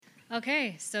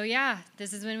Okay, so yeah,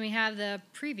 this is when we have the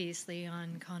previously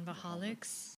on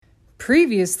Convoholics.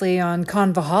 Previously on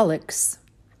Convoholics.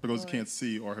 For those who can't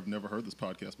see or have never heard this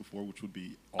podcast before, which would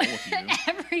be all of you.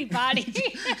 Everybody.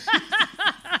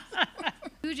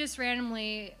 Who just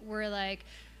randomly were like,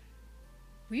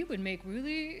 we would make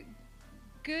really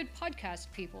good podcast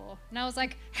people. And I was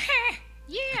like,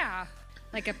 yeah.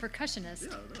 Like a percussionist.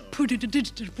 Yeah, I know.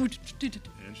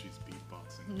 And she's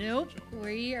beatboxing. Nope,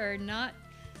 we are not.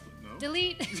 No?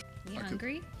 Delete. You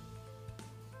hungry?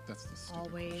 That's the stupid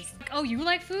Always. question. Oh, you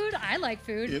like food? I like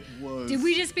food. It was... Did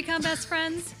we just become best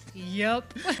friends?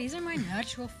 Yup. These are my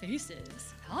natural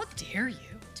faces. How dare you?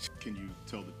 Can you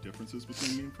tell the differences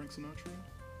between me and Frank Sinatra?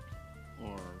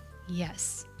 Or...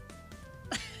 Yes.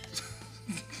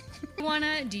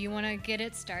 Do you wanna get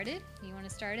it started? You wanna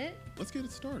start it? Let's get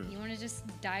it started. You wanna just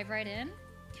dive right in?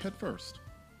 Head first.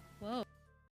 Whoa.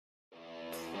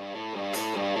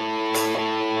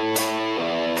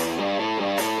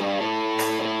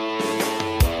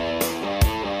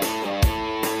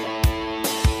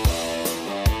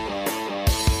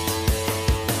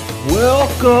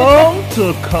 Welcome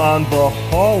to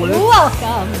Convoholics,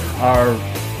 Welcome. our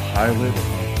pilot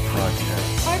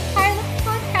podcast. Our pilot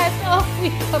podcast. Oh,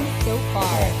 we've come so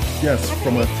far. Yes,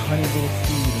 from a tiny little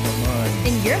seed in our mind.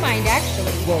 In your mind,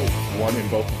 actually. Well, one in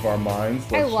both of our minds.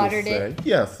 I let's watered just say. it.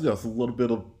 Yes, just a little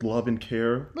bit of love and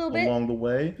care along the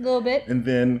way. A little bit. And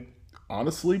then,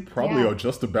 honestly, probably Yeah.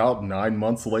 just about 9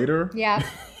 months later, Yeah.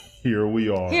 here we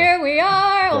are. Here we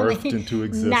are. Birthed Only into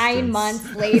existence. 9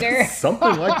 months later.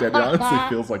 Something like that. It honestly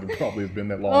feels like it probably has been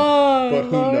that long. Oh, but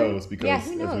who Lord. knows? Because Yeah,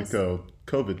 who as knows? we go,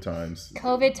 COVID times.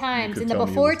 COVID times, could in the tell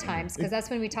me it before was- times, because that's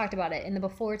when we talked about it, in the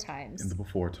before times. In the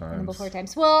before times. In the before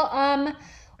times. Well,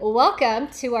 welcome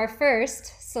to our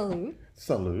first salute.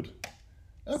 Salute.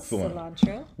 Excellent.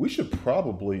 Cilantro. We should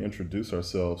probably introduce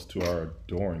ourselves to our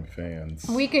adoring fans.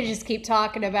 We could just keep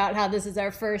talking about how this is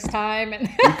our first time, and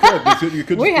You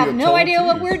could we just have be a no total idea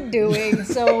what tease. we're doing.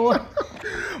 So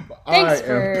thanks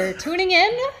for tuning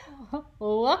in.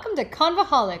 Welcome to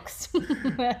Convoholics.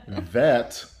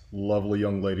 That lovely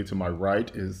young lady to my right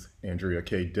is Andrea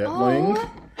K. Detling.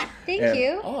 Oh, thank And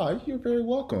you. You're very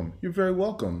welcome. You're very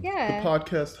welcome. Yeah. The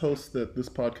podcast host that this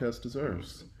podcast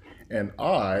deserves. And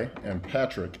I am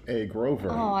Patrick A. Grover.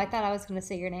 Oh, I thought I was going to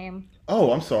say your name.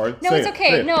 Oh, I'm sorry. No, Say it's it, okay.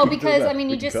 say it. No, We can do because that. I mean,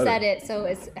 We you can just cut said it, so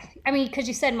it's. I mean, because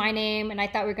you said my name, and I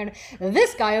thought we were going to.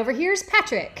 This guy over here is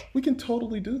Patrick. We can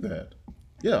totally do that.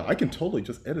 Yeah, I can totally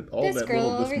just edit all This that girl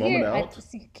little over moment here. out.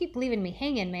 You keep leaving me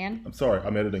hanging, man. I'm sorry,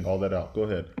 I'm editing all that out. Go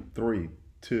ahead. 3,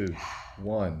 2,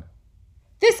 1.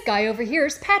 This guy over here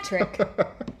is Patrick.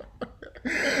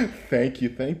 Thank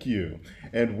you.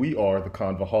 And we are the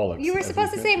Convoholics. You were as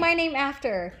supposed we to say mentioned. my name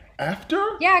after. After?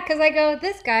 Yeah, because I go,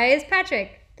 this guy is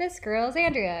Patrick. This girl is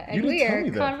Andrea. And You didn't we tell are me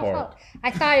that part.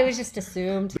 I thought it was just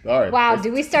assumed. All right. Wow,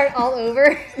 do we start all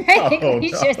over? I think Oh,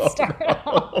 we no. should start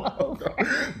all over.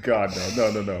 God,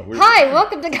 no. Hi,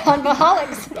 welcome to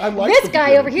Convoholics. I like This the guy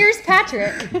beginning. over here is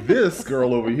Patrick. This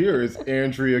girl over here is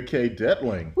Andrea K.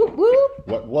 Detling. Whoop,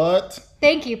 whoop. What?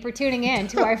 Thank you for tuning in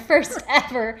to our first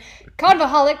ever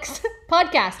Convoholics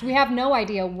podcast. We have no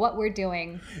idea what we're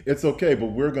doing. It's okay, but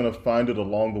we're going to find it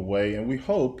along the way, and we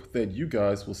hope that you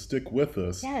guys will stick with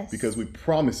us. Yes. Because we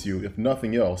promise you, if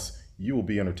nothing else, you will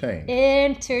be entertained.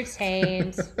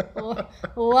 Entertained.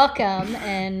 Welcome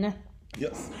and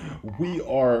Yes, we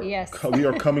are. Yes. We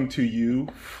are coming to you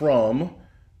from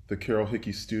the Carol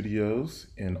Hickey Studios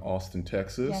in Austin,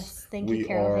 Texas. yes, thank you,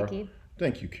 Carol Hickey.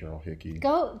 Thank you, Carol Hickey.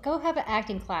 Go have an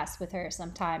acting class with her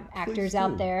sometime. Actors do.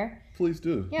 out there. Please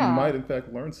do. Yeah. You might, in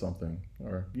fact, learn something,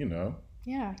 or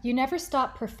Yeah. You never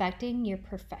stop perfecting your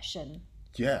profession.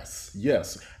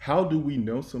 Yes. How do we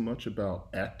know so much about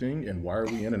acting, and why are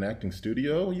we in an acting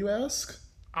studio? You ask.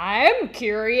 I'm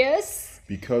curious.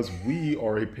 Because we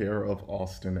are a pair of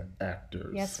Austin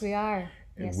actors. Yes, we are.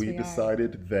 And Yes, we we are.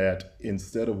 decided that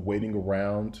instead of waiting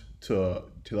around to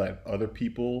let other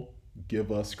people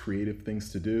give us creative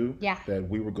things to do, Yeah. that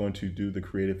we were going to do the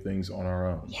creative things on our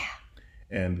own. Yeah.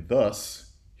 And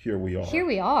thus, here we are. Here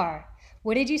we are.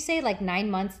 What did you say, like 9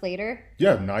 months later?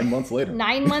 Yeah, 9 months later.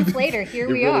 9 months later, here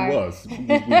It we really are. was. We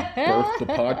birthed the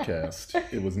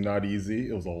podcast. It was not easy.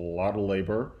 It was a lot of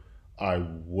labor. I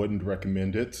wouldn't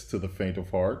recommend it to the faint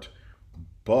of heart.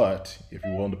 But if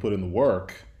you're willing to put in the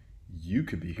work, you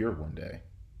could be here one day.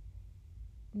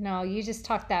 No, you just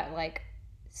talked that like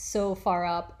so far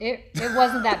up. It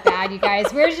wasn't that bad, you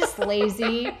guys. We're just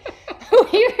lazy.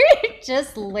 We were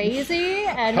just lazy,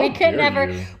 and How we could dare never.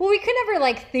 you. Well, we could never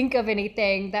like think of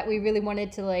anything that we really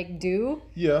wanted to like do.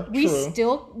 Yeah, We true.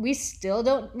 still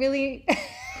don't really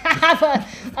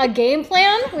have a game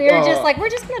plan. We were just like, we're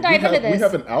just going to dive into this. We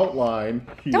have an outline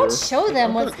here. Don't show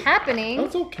them what's happening.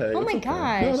 That's okay. Oh my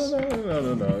gosh.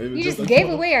 No. You just gave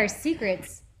away our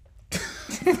secrets.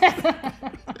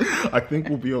 I think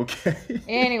we'll be okay.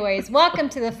 Anyways, welcome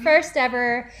to the first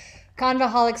ever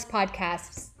Convoholics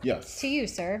Podcast. Yes. To you,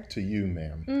 sir. To you,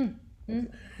 ma'am.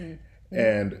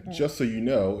 And just so you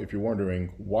know, if you're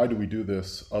wondering, why do we do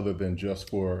this other than just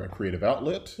for a creative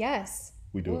outlet? Yes.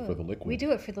 We do it for the liquid. We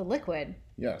do it for the liquid.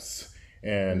 Yes.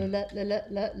 And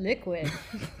liquid.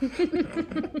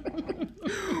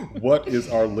 what is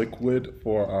our liquid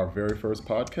for our very first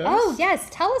podcast? Oh, yes.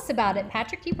 Tell us about it.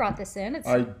 Patrick, you brought this in. It's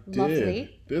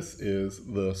lovely. This is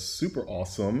the super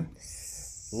awesome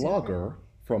lager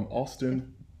from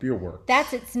Austin Beer Works.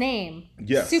 That's its name.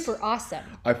 Yes. Super awesome.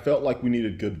 I felt like we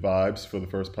needed good vibes for the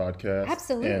first podcast.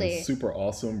 Absolutely. And super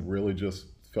awesome really just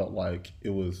felt like it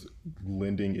was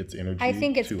lending its energy to us. I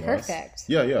think it's perfect. Us.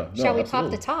 Yeah. No, shall we absolutely.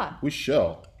 pop the top? We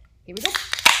shall. Here we go.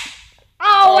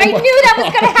 Oh, I knew that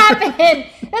was going to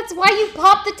happen. That's why you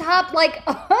popped the top like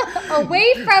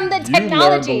away from the technology. You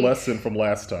learned the lesson from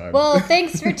last time. Well,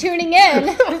 thanks for tuning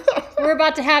in. We're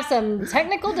about to have some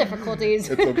technical difficulties.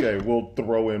 It's okay. We'll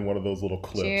throw in one of those little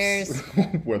clips. Cheers.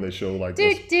 Where they show like do,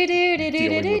 us do, do, do,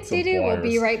 dealing do, with some do, do. We'll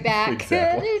be wires. right back.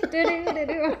 Exactly.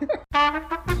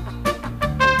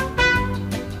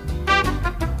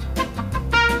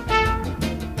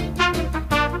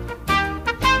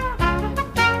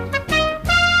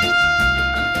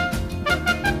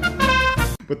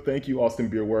 But thank you, Austin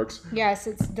Beer Works. Yes,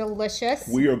 it's delicious.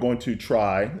 We are going to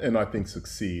try, and I think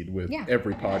succeed, with Yeah.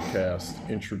 every podcast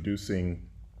introducing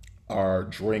our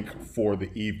drink for the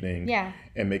evening. Yeah.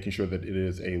 And making sure that it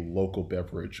is a local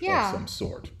beverage Yeah. of some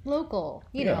sort. Local,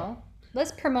 you Yeah. know.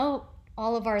 Let's promote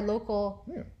all of our local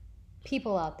Yeah.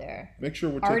 people out there. Make sure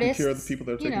we're Artists, taking care of the people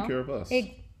that are you taking know, care of us.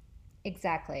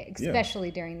 Exactly.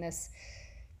 Especially during this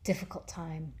difficult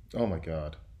time. Oh my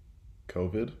God.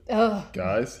 COVID? Oh,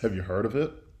 Guys, have you heard of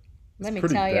it? let me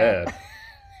Pretty tell bad.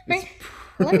 you.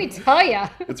 Let me tell you.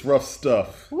 It's rough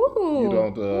stuff. Ooh.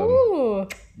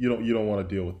 You don't want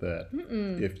to deal with that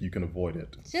if you can avoid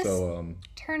it. Just so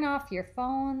turn off your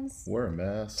phones. wear a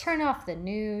mask. Turn off the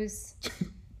news.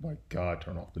 My God,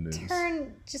 turn off the news.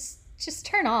 Just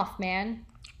turn off, man.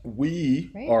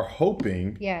 We Right? are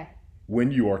hoping Yeah. when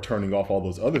you are turning off all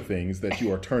those other things that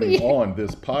you are turning on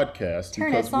this podcast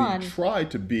Turn because us on. we try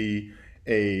to be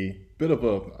a bit of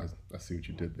I see what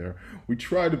you did there. We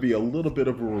try to be a little bit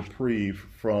of a reprieve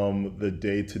from the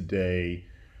day-to-day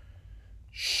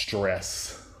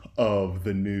stress of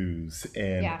the news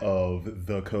and of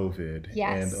the COVID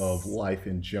Yes. and of life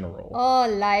in general. Oh,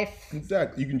 life.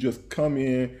 Exactly. You can just come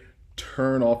in,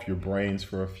 turn off your brains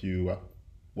for a few,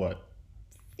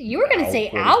 You were going to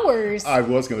say hours. I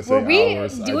was going to say Were we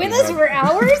hours. doing this for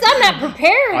hours? I'm not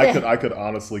prepared. I could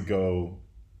honestly go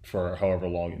for however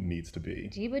long it needs to be.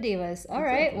 Jeeba divas. All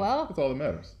right, well, That's all that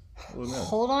matters.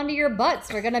 hold on to your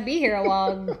butts. We're going to be here a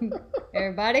while,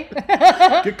 everybody.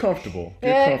 Get comfortable.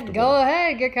 Get comfortable. Go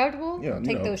ahead. Get comfortable. Yeah,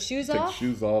 Take those shoes take off.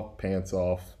 shoes off, pants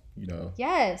off,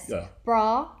 Yes. Yeah.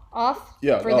 Bra off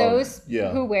Yeah, for those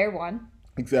yeah. who wear one.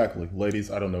 Exactly. Ladies,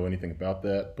 I don't know anything about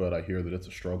that, but I hear that it's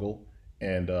a struggle.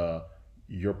 And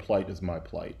your plight is my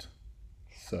plight.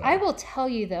 So I will tell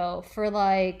you, though, for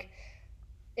like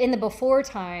in the before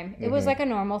time, it was like a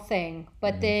normal thing.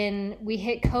 But then we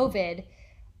hit COVID.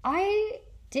 I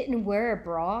didn't wear a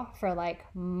bra for like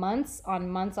months on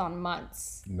months on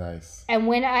months. Nice. And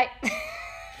when I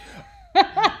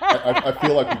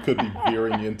feel like we could be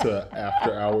veering into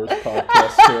after hours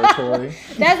podcast territory.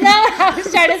 That's not what I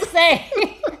was trying to say.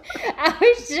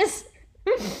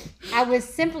 I was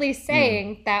simply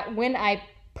saying that when I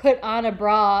put on a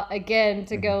bra again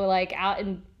to go like out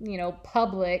in,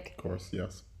 public. Of course,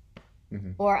 yes.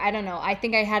 Or I don't know. I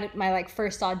think I had my like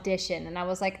first audition and I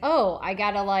was like, oh, I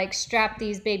gotta like strap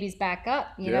these babies back up,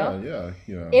 you know?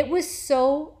 Yeah. It was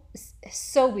so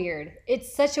weird.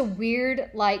 It's such a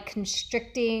weird, like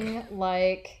constricting,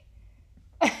 like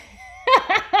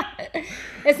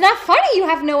it's not funny. You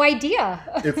have no idea.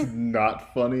 It's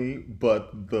not funny,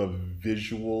 but the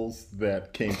visuals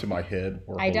that came to my head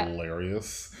were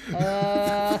hilarious.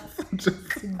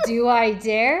 Do I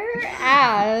dare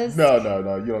ask? No.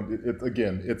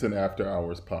 It's an after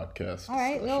hours podcast. All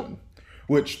right, session.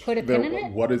 Which put a pin in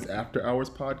it. What is after hours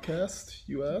podcast?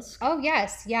 You ask. Oh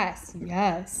yes.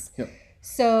 Yep.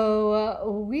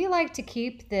 So we like to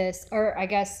keep this, or I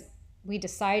guess we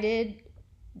decided.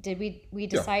 Did we? We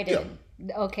decided.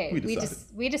 Yeah. Okay.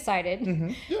 We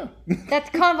decided Yeah.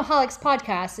 that the Convoholics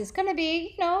podcast is going to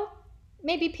be,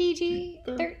 maybe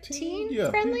PG-13 Yeah,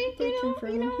 friendly. PG-13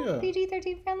 friendly, yeah.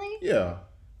 PG-13 friendly. Yeah.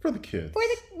 For the kids.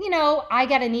 I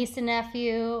got a niece and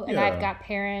nephew, and Yeah. I've got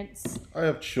parents. I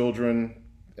have children,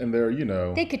 and they're,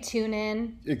 They could tune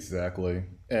in. Exactly.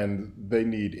 And they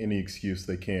need any excuse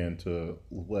they can to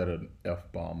let an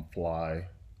F-bomb fly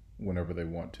whenever they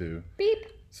want to. Beep.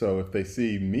 So if they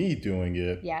see me doing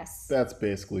it, Yes. that's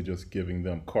basically just giving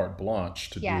them carte blanche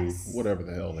to do whatever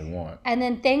the hell they want. And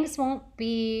then things won't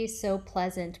be so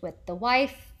pleasant with the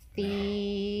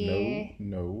wifey.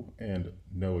 No, and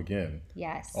no again.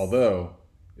 Yes. Although,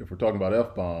 if we're talking about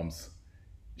F-bombs,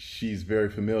 she's very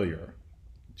familiar.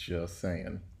 Just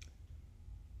saying.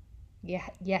 You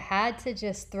had to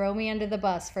just throw me under the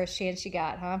bus first chance you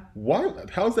got, huh? Why?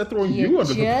 How's that throwing you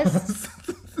under the bus?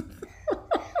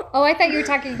 Oh, I thought you were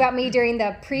talking about me during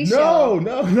the pre-show.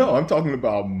 No. I'm talking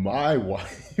about my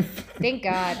wife. Thank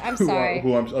God. I'm sorry.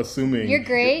 Who I'm assuming... You're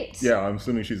great. Yeah, I'm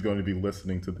assuming she's going to be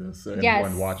listening to this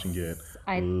and watching it.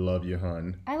 I love you,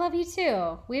 hun. I love you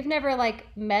too. We've never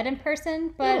met in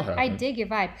person, but I dig your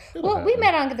vibe. We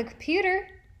met on the computer.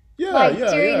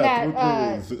 During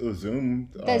that through Zoom.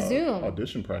 Zoom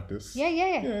audition practice.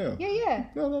 Yeah.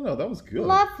 No, that was good.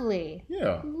 Lovely.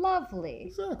 Yeah. Lovely.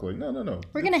 Exactly. No.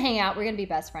 We're gonna hang out. We're gonna be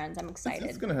best friends. I'm excited.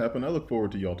 It's gonna happen. I look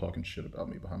forward to y'all talking shit about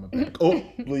me behind my back. Oh,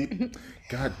 bleep.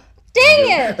 God. Dang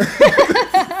it!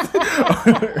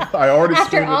 I already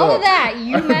after all of that,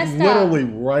 you messed literally up.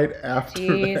 Right after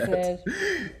Jesus. that.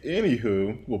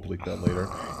 Anywho, we'll bleep that later.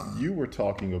 You were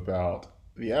talking about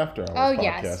the After Hours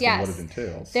podcast and what it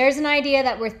entails. There's an idea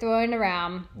that we're throwing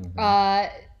around.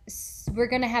 We're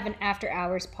going to have an After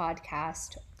Hours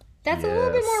podcast. That's a little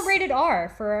bit more rated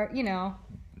R for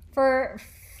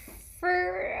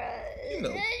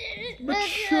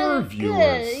mature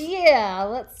viewers. Yeah,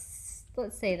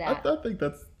 let's say that. I think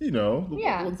that's,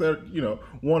 ones that,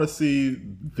 want to see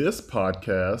this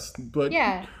podcast, but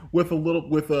with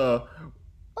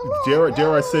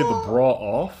dare I say the bra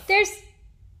off?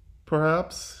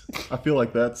 Perhaps. I feel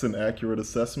like that's an accurate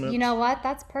assessment. You know what?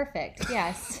 That's perfect.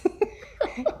 Yes.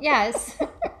 Yes.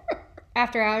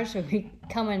 After Hours will be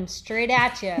coming straight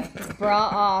at you. Bra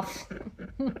off.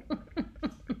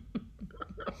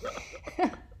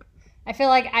 I feel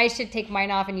like I should take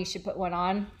mine off and you should put one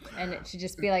on. And it should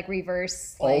just be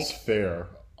reverse. All's fair,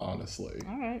 honestly.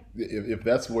 All right. If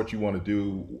that's what you want to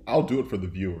do, I'll do it for the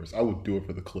viewers. I would do it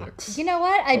for the clicks. You know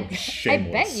what? I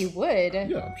bet you would.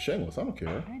 Yeah, I'm shameless. I don't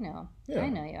care. I know. Yeah. I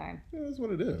know you are. Yeah, that's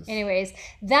what it is. Anyways,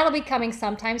 that'll be coming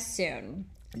sometime soon.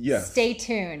 Yes. Stay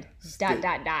tuned. ...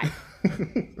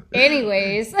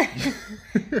 Anyways,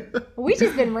 we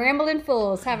just been rambling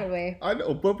fools, haven't we? I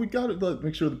know, but we got to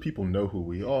make sure that people know who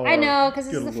we are. I know, because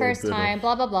this is the first time,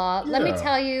 blah, blah, blah. Yeah. Let me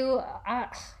tell you,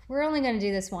 we're only going to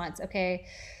do this once, okay?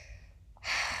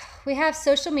 We have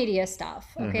social media stuff,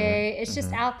 okay? It's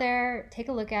just out there. Take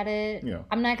a look at it. Yeah.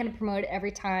 I'm not going to promote it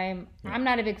every time. Yeah. I'm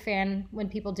not a big fan when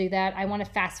people do that. I want to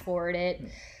fast forward it.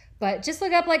 But just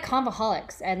look up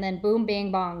Convoholics, and then boom,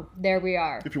 bang, bong, there we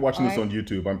are. If you're watching this on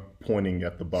YouTube, I'm pointing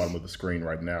at the bottom of the screen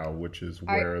right now, which is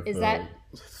where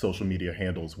social media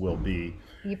handles will be.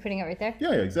 You putting it right there?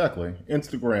 Yeah, exactly.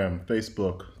 Instagram,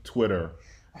 Facebook, Twitter.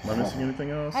 Am I missing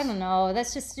anything else? I don't know.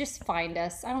 That's just find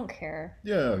us. I don't care.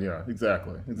 Yeah,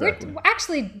 exactly.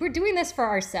 We're doing this for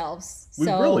ourselves. We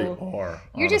really are.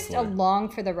 You're just along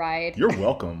for the ride. You're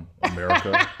welcome,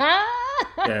 America.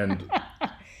 And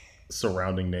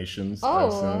surrounding nations, I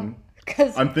assume.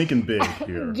 I'm thinking big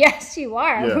here. Yes, you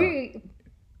are. Yeah.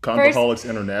 Convoholics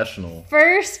International.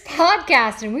 First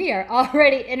podcast, and we are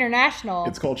already international.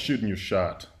 It's called Shooting Your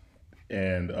Shot.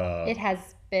 And it has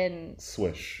been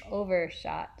swish.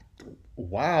 Overshot.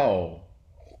 Wow,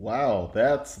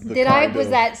 that's the was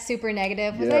that super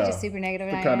negative? Was I just super negative?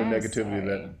 The kind of negativity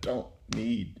that I don't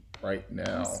need right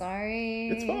now. I'm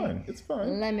sorry. It's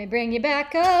fine. Let me bring you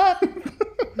back up.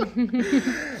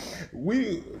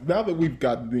 Now that we've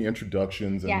gotten the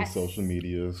introductions and the social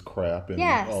media's crap and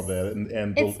all that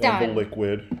and the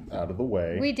liquid out of the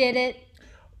way. We did it.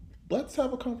 Let's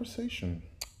have a conversation.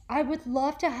 I would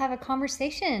love to have a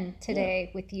conversation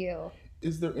today with you.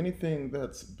 Is there anything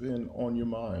that's been on your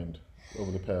mind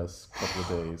over the past couple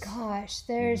of days? Gosh,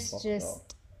 there's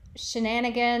just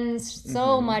shenanigans.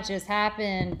 So much has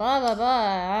happened. Blah, blah,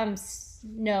 blah.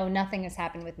 No, nothing has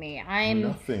happened with me.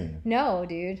 Nothing? No,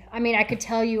 dude. I mean, I could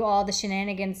tell you all the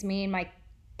shenanigans me and my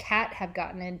cat have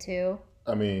gotten into.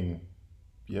 I mean,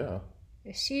 yeah.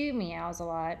 She meows a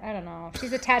lot. I don't know.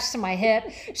 She's attached to my hip.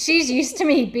 She's used to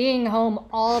me being home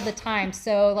all the time.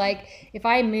 So, if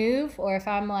I move or if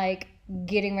I'm,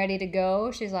 getting ready to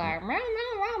go, she's like, meow, meow,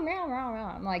 meow, meow, meow,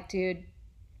 meow. I'm like, dude,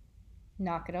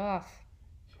 knock it off.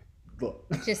 Look.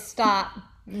 Just stop.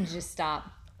 Just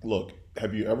stop. Look,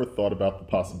 have you ever thought about the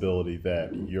possibility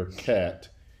that your cat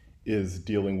is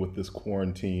dealing with this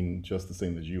quarantine just the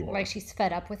same as you are. Like she's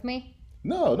fed up with me?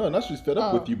 No, not she's fed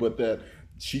up with you, but that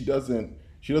she doesn't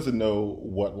know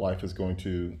what life is going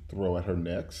to throw at her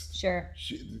next. Sure.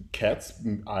 Cats,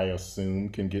 I assume,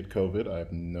 can get COVID. I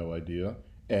have no idea.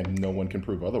 And no one can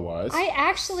prove otherwise. I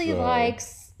actually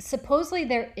supposedly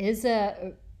there is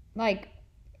a,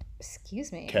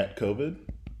 excuse me. Cat COVID?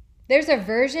 There's a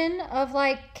version of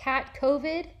cat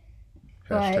COVID.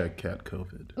 Hashtag cat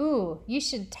COVID. Ooh, you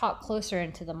should talk closer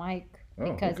into the mic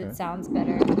because it sounds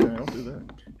better. Okay, I'll do that.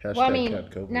 Hashtag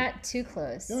cat COVID. Not too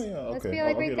close. Yeah, okay. Let's be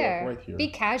I'll right get there. it right here. Be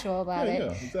casual about it.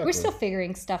 Yeah, exactly. We're still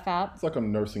figuring stuff out. It's like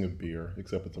I'm nursing a beer,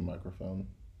 except it's a microphone.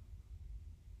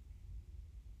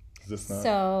 Is this not?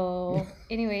 So,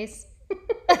 anyways.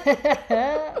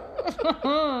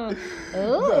 No.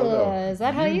 Is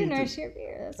that how you nurse your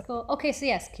beer? That's cool. Okay, so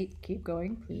yes, keep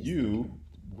going, please.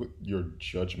 Your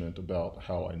judgment about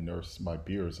how I nurse my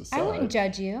beers aside. I wouldn't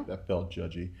judge you. That felt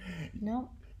judgy. No.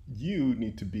 You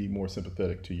need to be more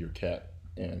sympathetic to your cat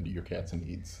and your cat's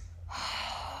needs.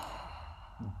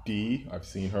 Dee, I've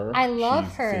seen her. I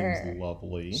love her. Seems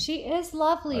lovely. She is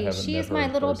lovely. She is my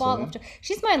little ball of joy.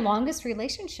 She's my longest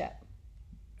relationship.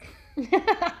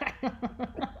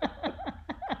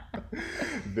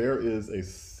 There is a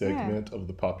segment of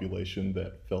the population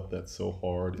that felt that so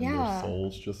hard in their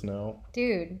souls just now.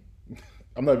 Dude.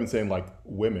 I'm not even saying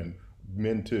women,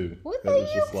 men too. What are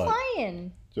you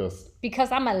implying? Just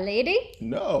because I'm a lady?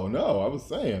 No. I was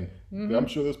saying, I'm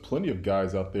sure there's plenty of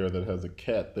guys out there that has a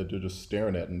cat that they're just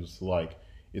staring at and just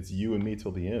it's you and me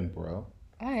till the end, bro.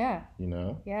 Oh yeah. You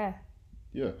know? Yeah.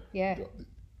 Yeah. Yeah.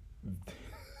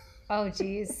 Oh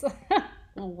jeez.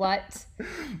 What?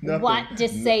 Nothing, what?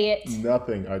 Just say it.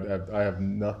 Nothing. I have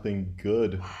nothing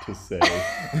good to say.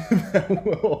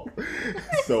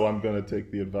 So I'm going to take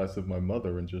the advice of my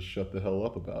mother and just shut the hell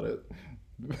up about it.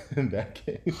 In that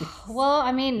case. Well,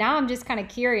 I mean, now I'm just kind of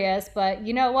curious, but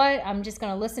you know what? I'm just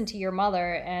going to listen to your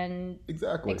mother and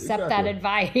accept that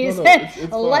advice. No,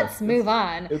 it's Let's move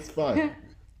on. It's fine.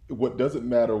 What doesn't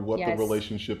matter what the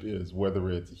relationship is, whether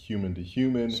it's human to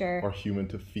human or human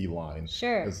to feline.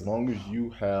 Sure. As long as you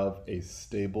have a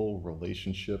stable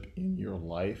relationship in your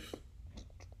life,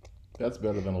 that's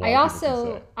better than a lot of people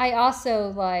can say. I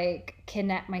also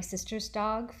kidnap my sister's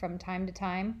dog from time to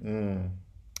time.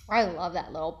 I love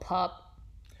that little pup.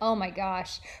 Oh my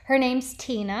gosh. Her name's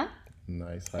Tina.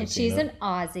 Nice. Hi, and Tina. she's an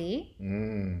Aussie.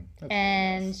 And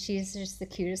nice. She's just the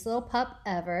cutest little pup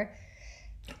ever.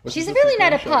 She's really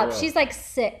not a pup. She's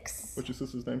 6. What's your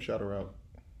sister's name? Shout her out.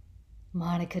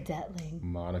 Monica Detling.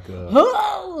 Monica.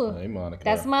 Oh! Hey, Monica.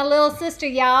 That's my little sister,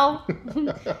 y'all.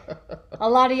 A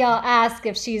lot of y'all ask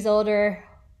if she's older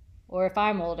or if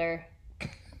I'm older.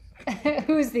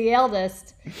 Who's the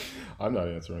eldest? I'm not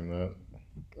answering that.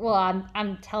 Well,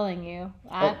 I'm telling you.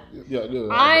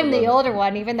 I'm the older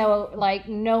one, even though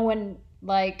no one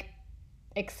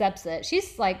accepts it.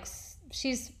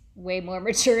 She's way more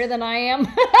mature than I am.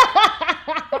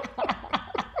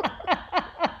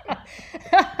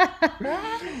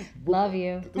 Love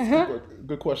you. That's a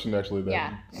good question, actually.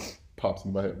 That pops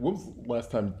in my head. When was the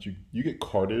last time you get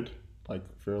carded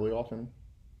fairly often?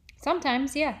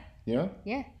 Sometimes, yeah. Yeah.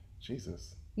 Yeah.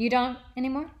 Jesus. You don't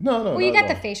anymore? No. Well, you got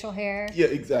the facial hair. Yeah,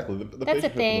 exactly. The That's facial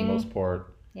a thing. hair, for the most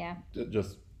part,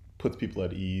 just puts people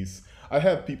at ease. I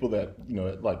have people that,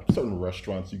 at certain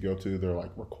restaurants you go to, they're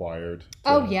required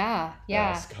to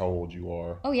ask how old you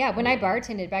are. Oh yeah, when I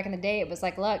bartended back in the day, it was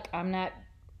look, I'm not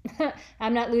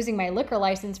I'm not losing my liquor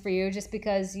license for you just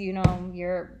because you're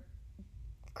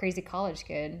a crazy college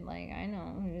kid. I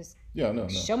know. Just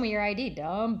show me your ID,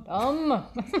 dumb.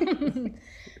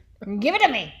 Give it to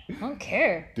me. I don't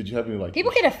care. Did you have any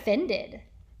people get offended?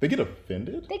 They get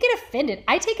offended? They get offended.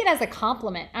 I take it as a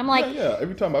compliment. I'm like, yeah.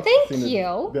 Every time I've seen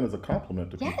it, then as a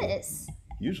compliment to people. Yes.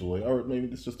 Usually, or maybe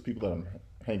it's just the people that I'm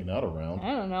hanging out around.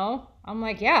 I don't know. I'm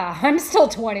like, yeah, I'm still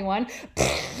 21.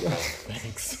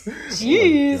 Thanks.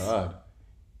 Jeez. Oh my God.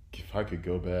 If I could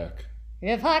go back.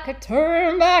 If I could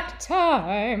turn back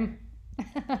time.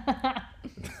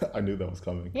 I knew that was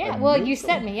coming. Yeah, well, you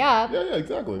set me up. Yeah,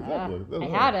 exactly. I had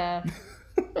to.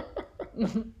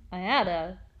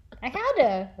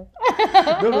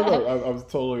 No. I was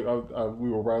totally. We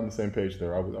were right on the same page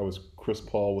there. I was Chris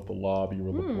Paul with the lob. You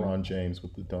were LeBron James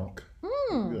with the dunk.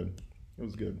 Good. It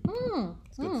was good.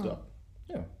 It's good stuff.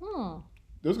 Yeah.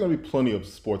 There's gonna be plenty of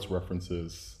sports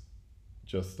references.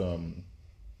 Just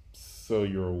So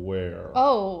you're aware.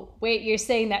 Oh, wait, you're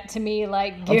saying that to me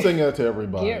like... I'm saying that to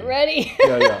everybody. Get ready.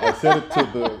 Yeah. I said it to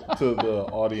the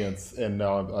audience, and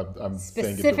now I'm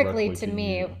specifically saying it to directly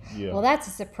me. you. Yeah. Well, that's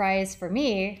a surprise for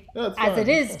me, That's as fine. it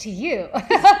is to you.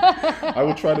 I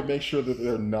would try to make sure that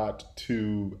they're not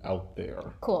too out there.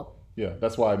 Cool. Yeah,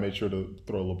 that's why I made sure to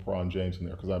throw LeBron James in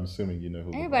there, because I'm assuming you know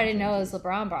who Everybody LeBron James knows is.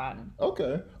 LeBron.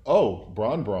 Okay. Oh,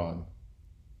 Bron.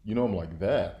 You know him like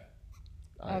that.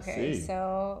 I Okay, see.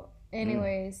 so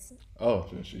anyways. Oh,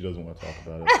 she doesn't want to talk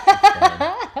about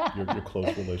it. Your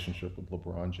close relationship with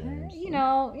LeBron James. You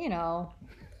know.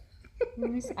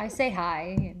 I say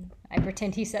hi, and I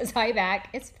pretend he says hi back.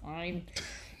 It's fine.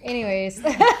 Anyways.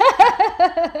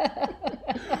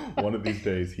 One of these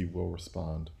days he will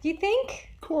respond. You think?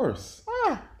 Of course.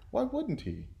 Ah. Why wouldn't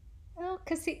he? Well,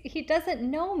 because he doesn't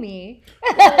know me.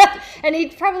 And he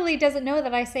probably doesn't know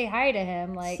that I say hi to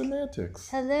him. Like, semantics.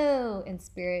 Hello in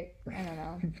spirit. I don't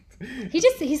know.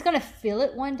 He's going to feel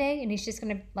it one day, and he's just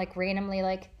going to, like, randomly,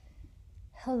 like,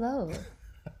 hello,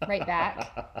 right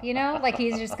back. You know? Like,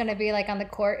 he's just going to be, like, on the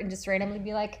court and just randomly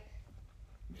be like,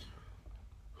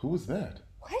 who was that?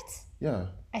 what? Yeah.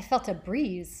 I felt a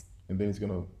breeze. And then he's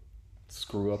going to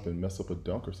screw up and mess up a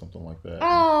dunk or something like that.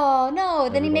 Oh, no.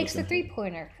 Then he Everybody makes the can-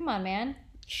 three-pointer. Come on, man.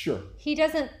 Sure.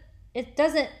 It's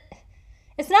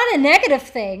not a negative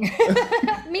thing.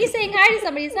 Me saying hi to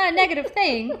somebody is not a negative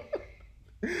thing.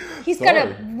 He's going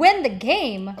to win the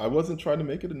game. I wasn't trying to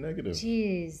make it a negative.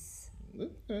 Jeez.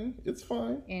 Okay, it's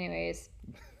fine. Anyways.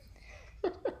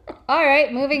 All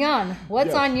right, moving on. What's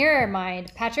Yes. on your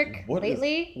mind, Patrick, What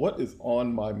lately? is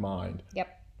on my mind? Yep.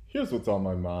 Here's what's on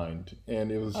my mind.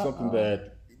 And it was something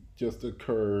that just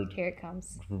occurred Here it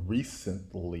comes.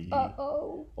 recently.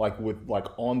 Uh-oh. Like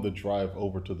on the drive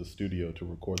over to the studio to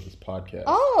record this podcast.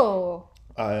 Oh.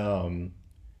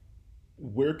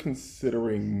 We're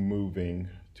considering moving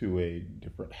to a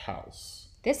different house.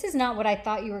 This is not what I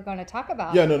thought you were going to talk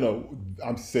about. Yeah, no.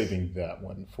 I'm saving that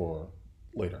one for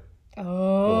later.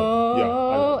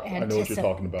 Oh, I know what you're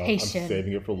talking about. I'm anticipation.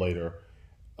 saving it for later.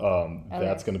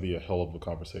 That's going to be a hell of a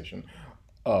conversation.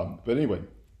 But anyway,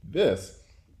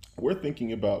 we're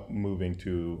thinking about moving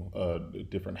to a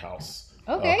different house.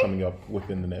 Okay. Coming up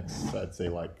within the next, I'd say,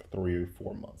 like 3 or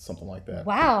 4 months, something like that.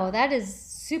 Wow, that is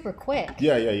super quick.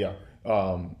 Yeah.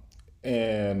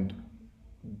 And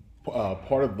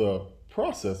part of the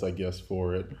process, I guess,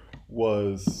 for it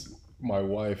was my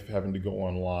wife having to go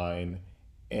online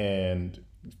and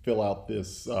fill out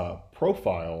this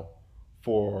profile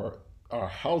for our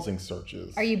housing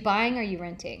searches. Are you buying or are you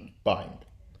renting? Buying?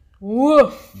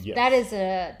 Woof. Yes.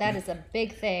 That is a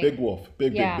big thing. Big wolf.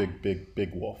 Big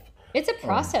wolf. It's a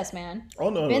process, man. Oh,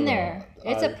 no. Been no. there.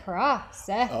 It's a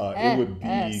process. It would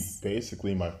be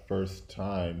basically my first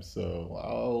time, so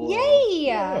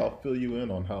I'll fill you in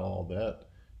on how all that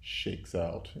shakes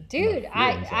out. Dude,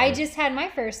 I just had my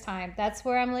first time. That's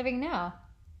where I'm living now.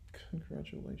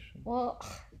 Congratulations. Well,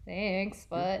 thanks,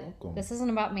 but welcome. this isn't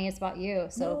about me. It's about you.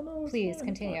 So No, it's please fine.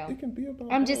 continue. It can be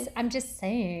about I'm both. just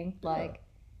saying, like,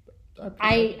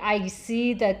 I I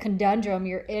see the conundrum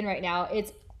you're in right now.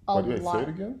 It's a Wait, lot. say it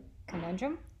again?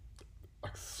 Conundrum? I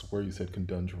swear you said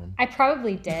conundrum. I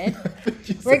probably did. I think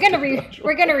you We're said gonna conundrum.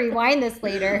 we're gonna rewind this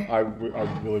later. I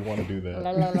really want to do that.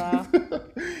 La, la, la.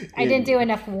 I didn't do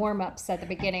enough warm-ups at the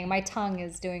beginning. My tongue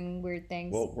is doing weird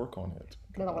things. Well, work on it.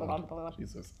 Blah, blah, blah, blah.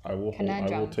 Jesus, I will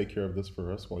Conundrum. take care of this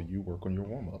for us while you work on your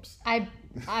warm-ups. I'm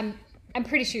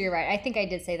pretty sure you're right. I think I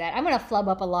did say that. I'm gonna flub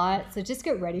up a lot, so just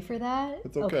get ready for that.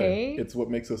 It's okay. It's what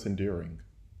makes us endearing.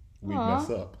 We mess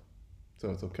up, so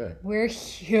it's okay. We're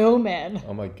human.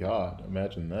 Oh my God!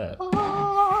 Imagine that.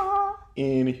 Ah.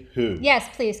 Anywho. Yes,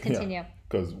 please continue.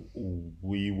 Because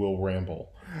we will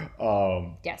ramble.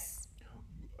 Yes.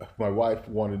 My wife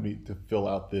wanted me to fill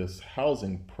out this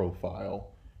housing profile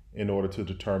in order to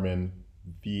determine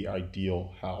the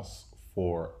ideal house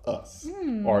for us,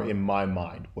 or in my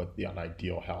mind, what the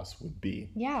ideal house would be.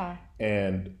 Yeah.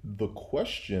 And the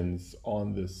questions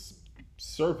on this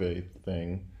survey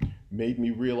thing made me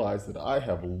realize that I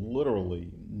have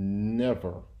literally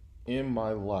never in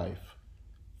my life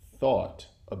thought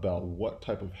about what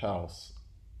type of house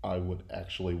I would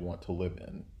actually want to live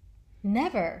in.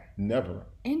 Never.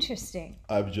 Interesting.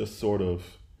 I've just sort of,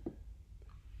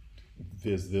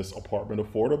 is this apartment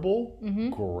affordable? Mm-hmm.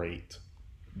 Great.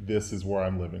 This is where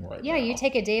I'm living right now. Yeah, you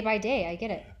take it day by day. I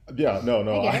get it. Yeah, no.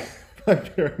 I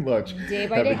very much Day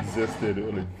by have day. existed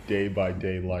in a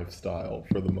day-by-day lifestyle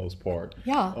for the most part.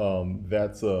 Yeah.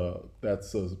 That's a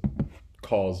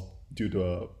cause due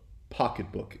to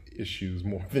pocketbook issues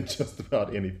more than just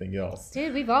about anything else.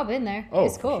 Dude, we've all been there. Oh,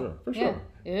 it's cool. for sure.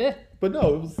 Yeah. But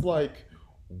no, it was like,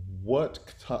 what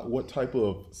type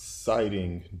of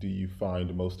siding do you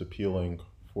find most appealing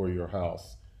for your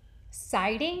house?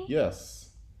 Siding? Yes.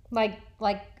 Like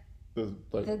The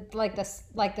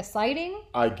the siding?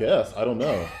 I guess. I don't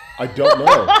know. I don't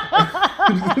know.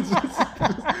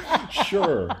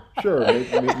 Sure.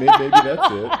 Maybe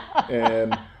that's it.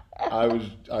 And I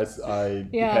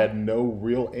had no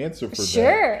real answer for that.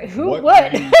 Sure. Who would?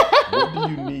 What do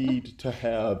you need to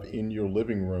have in your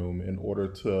living room in order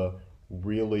to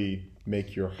really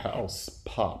make your house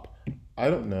pop? I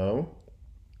don't know.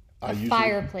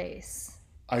 Fireplace.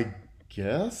 I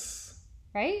guess.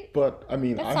 Right? But I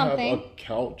mean, That's I something. have a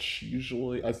couch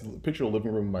usually. I picture a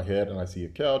living room in my head, and I see a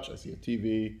couch, I see a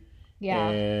TV,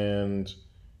 and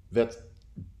that's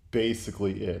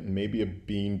basically it. Maybe a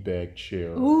beanbag chair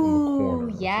in the corner,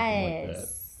 or something like that.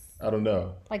 I don't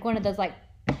know. Like one of those, like,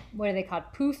 what are they called?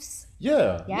 Poofs?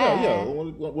 Yeah.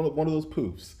 One of those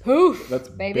poofs. Poof. That's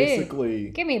baby. basically.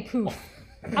 Give me a poof.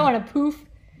 I want a poof.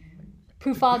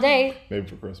 Poof all day. Maybe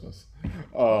for Christmas.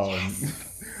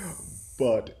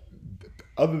 But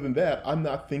other than that, I'm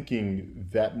not thinking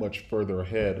that much further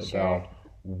ahead about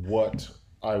what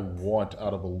I want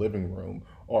out of a living room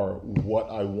or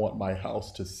what I want my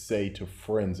house to say to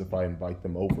friends if I invite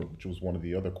them over, which was one of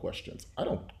the other questions. I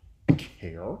don't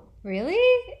care. Really?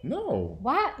 No.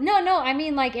 What? No. I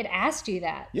mean, like, it asked you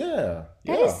that. Yeah.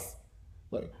 That is...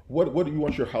 Like, what do you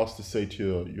want your house to say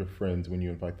to your friends when you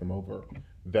invite them over?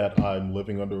 That I'm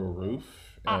living under a roof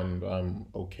and I'm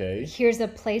okay? Here's a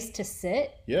place to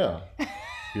sit. Yeah.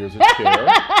 Here's a chair.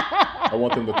 I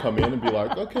want them to come in and be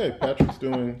like, okay, Patrick's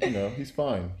doing, he's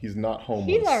fine. He's not homeless.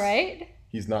 He's all right.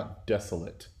 He's not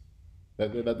desolate.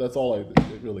 That's all I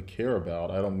really care about.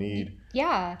 I don't need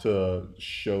to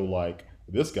show like,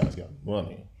 this guy's got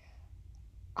money.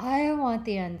 I want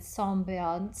the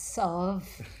ambiance of...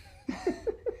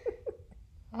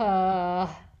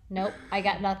 Nope, I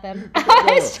got nothing.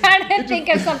 I was trying to think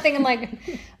of something like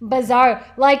bizarre,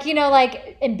 like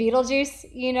like in Beetlejuice,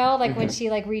 like when she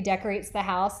like redecorates the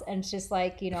house and it's just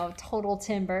like total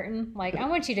Tim Burton. Like, I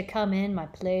want you to come in my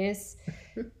place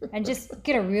and just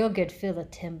get a real good feel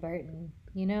of Tim Burton.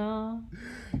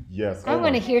 Yes. I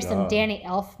want to hear some Danny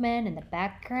Elfman in the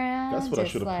background. That's what I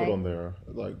should have put on there.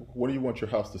 Like, what do you want your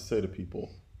house to say to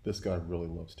people? This guy really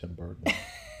loves Tim Burton.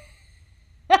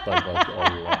 Like a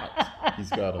lot. He's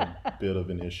got a bit of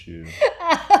an issue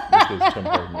with his Tim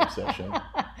Burton obsession.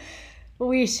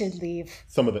 We should leave.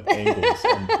 Some of the angles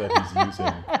that he's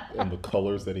using and the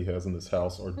colors that he has in this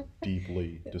house are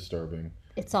deeply disturbing.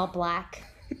 It's all black.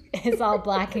 It's all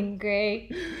black and gray.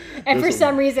 And for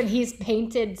some reason, he's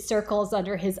painted circles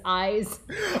under his eyes.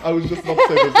 I was just about to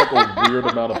say, there's like a weird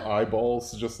amount of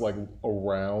eyeballs just like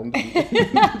around.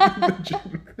 I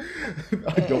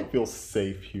don't feel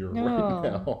safe here right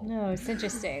now. No, it's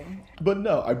interesting. But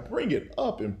no, I bring it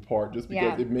up in part just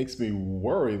because it makes me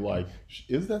worry. Like,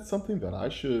 is that something that I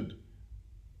should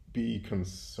be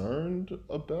concerned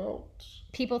about?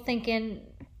 People thinking...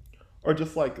 Or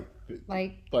just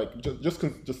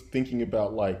just thinking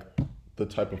about like the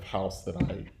type of house that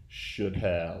I should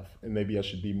have, and maybe I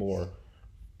should be more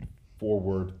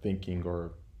forward thinking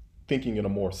or thinking in a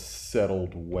more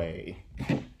settled way,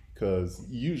 because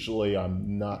usually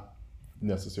I'm not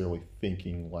necessarily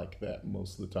thinking like that.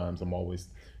 Most of the times I'm always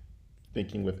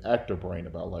thinking with actor brain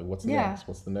about like what's next,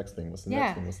 what's the next thing, what's the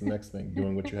next thing, what's the next thing,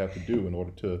 doing what you have to do in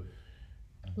order to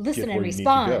listen and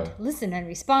respond. Listen and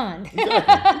respond.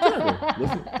 Exactly.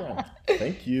 Listen. Oh,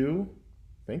 thank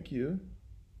you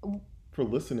for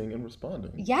listening and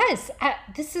responding. Yes,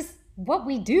 this is what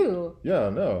we do. Yeah,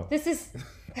 no. This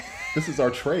is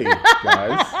our trade,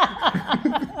 guys.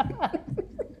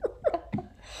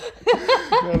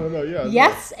 No. Yeah.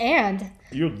 Yes, and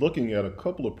you're looking at a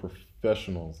couple of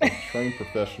professionals, like trained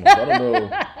professionals. I don't know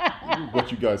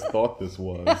what you guys thought this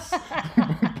was,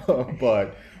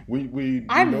 but.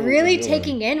 I'm really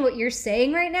taking in what you're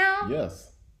saying right now.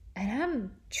 Yes. And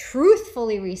I'm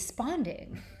truthfully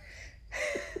responding.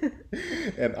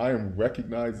 And I am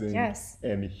recognizing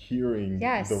and hearing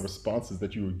the responses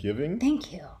that you were giving.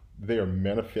 Thank you. They are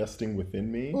manifesting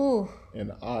within me. Ooh.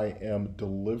 And I am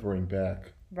delivering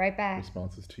back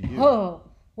responses to you. Oh,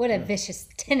 what a vicious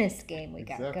tennis game we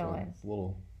got going. It's a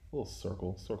little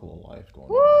circle of life going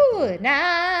on. Ooh,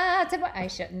 nah, I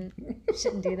shouldn't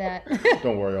do that.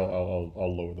 Don't worry,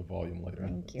 I'll lower the volume later.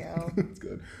 Thank you. It's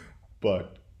good,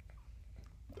 but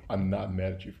I'm not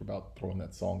mad at you for about throwing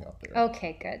that song out there.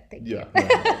 Okay, good. Thank you. No.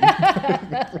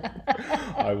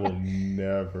 I will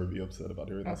never be upset about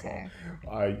hearing that song.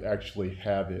 I actually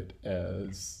have it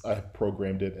I have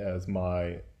programmed it as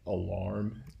my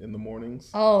alarm in the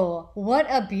mornings. Oh, what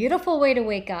a beautiful way to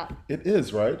wake up. It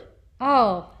is, right?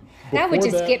 Oh, that would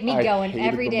Before just get me I going hated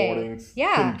every the day. Mornings.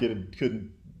 Yeah.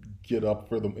 Couldn't get up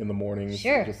for them in the mornings.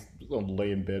 Sure. Just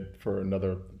lay in bed for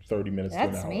another 30 minutes to an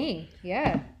hour. That's me.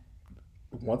 Yeah.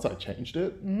 Once I changed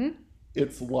it,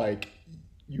 it's like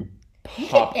you You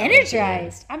pop get out of bed,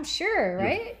 energized. I'm sure,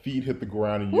 right? your feet hit the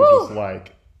ground and Woo! you're just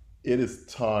like, it is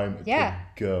time Yeah.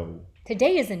 to go.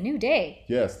 Today is a new day.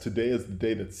 Yes, today is the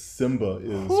day that Simba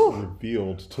is Whew.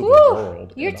 revealed to Woo! the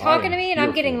world. You're and I talking am to me and here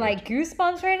I'm getting for like it.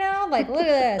 goosebumps right now. Like, look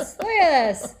at this. Look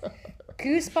at this.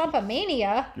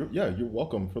 Goosebump-a-mania. You're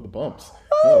welcome for the bumps.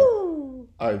 Woo!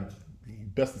 No,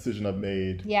 best decision I've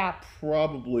made Yeah.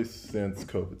 probably since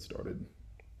COVID started.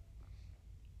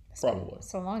 Probably.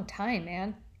 It's a long time,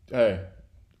 man. Hey,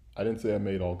 I didn't say I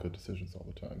made all good decisions all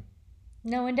the time.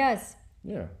 No one does.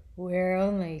 Yeah, We're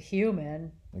only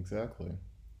human. exactly.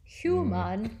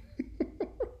 Human.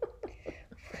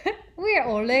 We're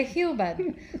only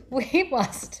human. We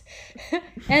must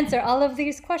answer all of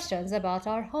these questions about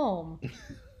our home.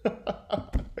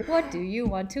 What do you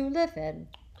want to live in?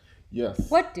 Yes.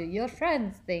 What do your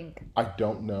friends think? I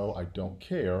don't know. I don't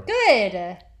care. Good.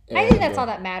 I think that's all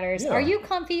that matters. yeah. Are you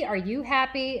comfy? Are you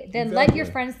happy? Then let your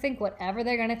Exactly. friends think whatever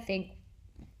they're going to think.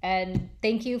 And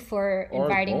thank you for Or I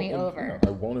inviting won't- me over. I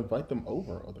won't invite them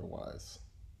over otherwise.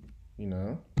 You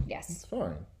know? It's Yes.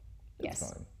 fine. It's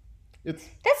Yes. fine. It's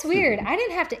That's weird. I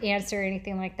didn't have to answer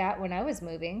anything like that when I was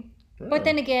moving. Yeah. But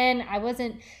then again,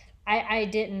 I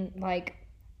didn't like,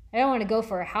 I don't want to go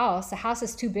for a house. The house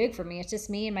is too big for me. It's just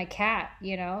me and my cat,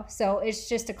 you know? So it's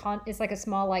just it's like a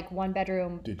small, like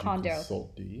 1-bedroom Did you condo.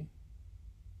 consult D?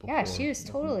 Yeah, before? she was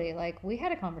totally like, we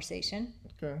had a conversation.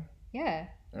 Okay. Yeah.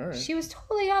 All right. She was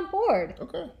totally on board.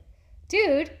 Okay.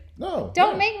 Dude, No.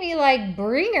 don't yeah. make me like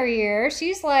bring her here.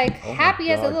 She's like Oh my happy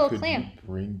as a God, little could clam. you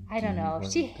bring I don't D know. one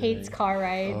She hates day? car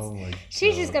rides. Oh my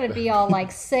She's just God. gonna be all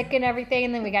like sick and everything,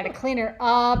 and then we got to clean her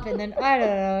up, and then I don't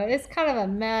know. It's kind of a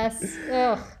mess.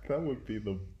 Ugh. That would be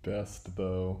the best,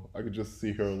 though. I could just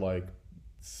see her like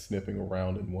sniffing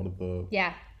around in one of the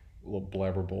Yeah. little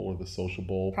blabber bowl or the social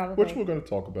bowl, Probably. which we're going to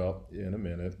talk about in a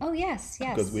minute Oh yes,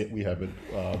 yes. because we haven't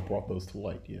brought those to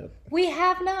light yet. We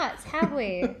have not, have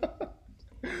we?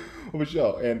 But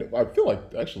yeah, and I feel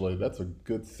like actually that's a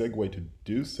good segue to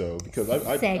do so because I'm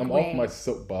off Segue. my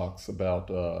soapbox about.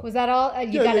 Was that all?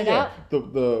 You got it out?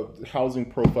 The housing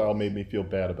profile made me feel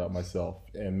bad about myself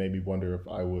and made me wonder if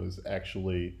I was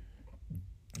actually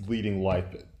leading life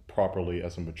properly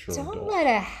as a mature Don't adult. let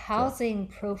a housing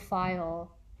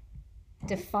profile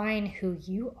define who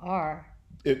you are.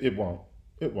 It won't.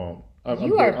 It won't.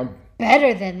 You are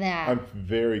better than that. I'm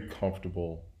very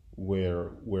comfortable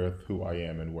with who I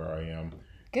am and where I am.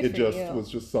 Good it for just you. was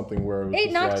just something where it was It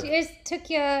just knocked like, you. It took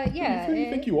you. Yeah. who do you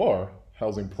think you are?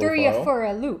 Housing profile. Threw you for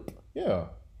a loop. Yeah.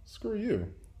 Screw you.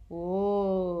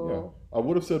 Ooh. Yeah. I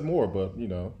would have said more, but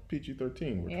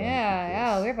PG-13.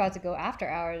 Yeah, we're about to go after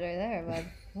hours right there, bud.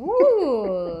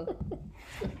 Woo!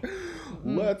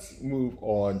 Let's move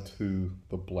on to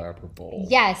the Blabber Bowl.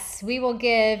 Yes, we will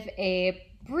give a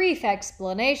brief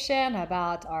explanation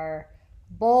about our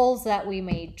bowls that we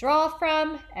may draw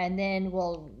from, and then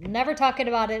we'll never talk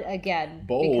about it again.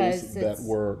 Bowls that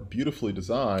were beautifully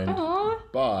designed Aw.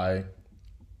 by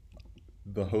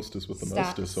the hostess with the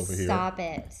mostess over here. Stop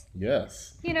it.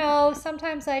 Yes.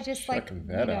 Sometimes I just Check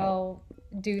that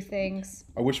do things.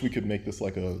 I wish we could make this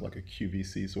like a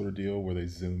QVC sort of deal where they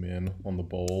zoom in on the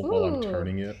bowl while I'm Ooh.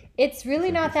 turning it. It's really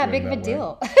So not that frame big of a that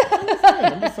deal.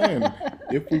 I'm just saying,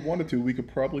 if we wanted to, we could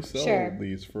probably sell Sure.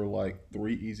 these for like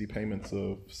 3 easy payments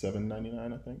of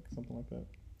 $7.99, I think, something like that.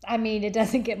 I mean, it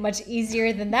doesn't get much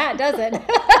easier than that, does it?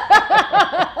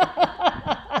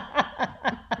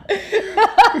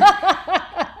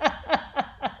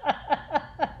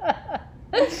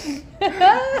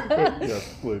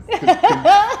 Yes, please.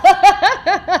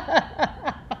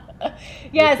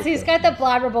 Yes, he's got the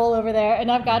blabber bowl over there,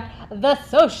 and I've got the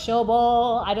social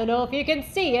bowl. I don't know if you can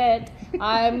see it.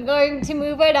 I'm going to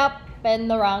move it up and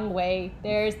the wrong way.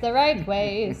 There's the right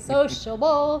way. Social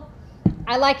bowl.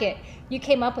 I like it. You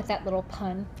came up with that little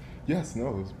pun. Yes, no,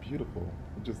 it was beautiful.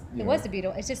 It just, It was a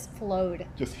beautiful. It just flowed.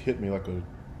 just hit me like a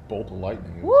bolt of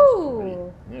lightning. It was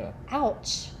Woo! just great. Yeah.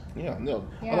 Ouch. Yeah, no.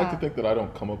 I Yeah. like to think that I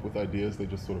don't come up with ideas, they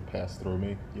just sort of pass through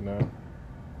me,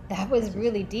 That was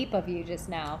really deep of you just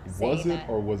now. Was saying it, that.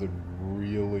 or was it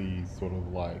really sort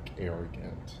of like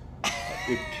arrogant?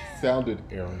 It sounded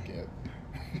arrogant.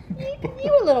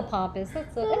 You were a little pompous.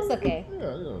 That's okay. Yeah,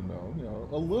 no.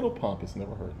 A little pompous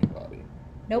never hurt anybody.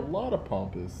 Nope. A lot of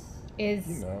pompous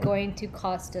Is going to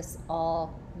cost us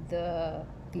all the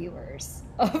viewers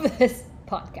of this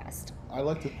podcast. I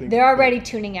like to think They're already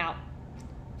tuning out.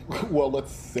 Well,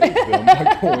 let's save them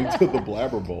by going to the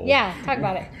Blabber Bowl. Yeah, talk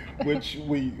about it.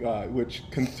 which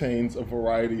contains a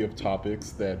variety of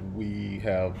topics that we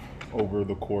have over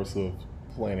the course of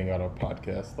planning out our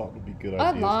podcast thought would be good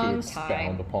ideas to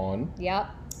expound upon. Yep.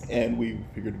 And we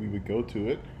figured we would go to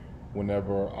it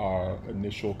whenever our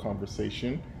initial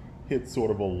conversation hit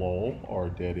sort of a lull or a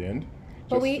dead end.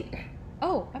 But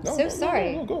I'm so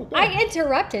sorry. No, go. I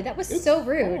interrupted. That was so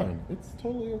rude. Fine. It's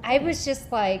totally okay. I was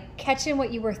just like catching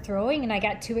what you were throwing, and I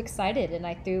got too excited, and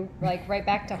I threw like right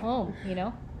back to home. You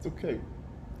know. It's okay.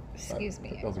 Excuse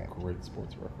me. That was a great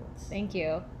sports reference. Thank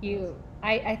you.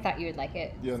 I thought you would like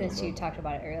it since you talked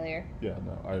about it earlier. Yeah,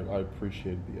 no, I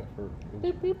appreciated the effort.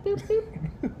 Boop, boop, boop, boop.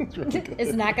 It's really good.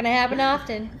 It's not going to happen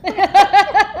often.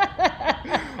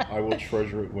 I will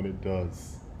treasure it when it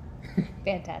does.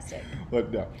 Fantastic.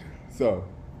 But no. So,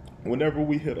 whenever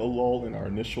we hit a lull in our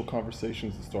initial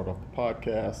conversations to start off the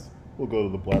podcast, we'll go to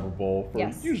the Blabber Bowl for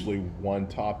usually one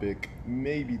topic,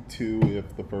 maybe two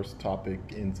if the first topic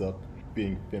ends up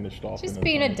being finished off. Just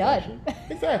being a dud.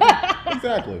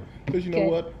 Exactly. Because you know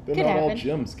what? They're Could not all happen.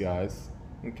 gems, guys.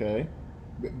 Okay?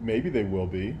 Maybe they will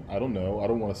be. I don't know. I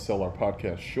don't want to sell our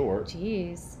podcast short.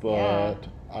 Jeez. But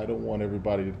I don't want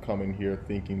everybody to come in here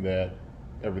thinking that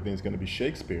everything's going to be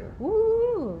Shakespeare.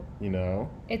 Ooh. You know?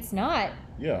 It's not.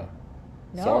 Yeah.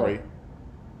 No. Sorry.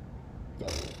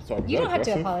 You don't have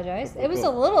to apologize. It was a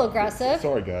little aggressive.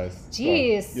 Sorry, guys.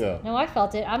 Jeez. Yeah. No, I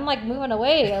felt it. I'm like moving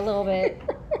away a little bit.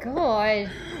 God.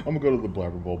 I'm going to go to the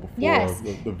Blabber Bowl before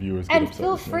the viewers get and upset.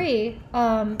 feel with me. free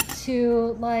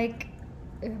to like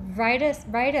write us.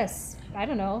 I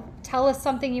don't know. Tell us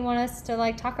something you want us to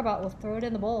like talk about. We'll throw it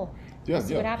in the bowl. See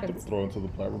what happens. Throw it into the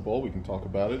Blabber Bowl. We can talk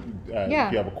about it.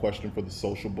 If you have a question for the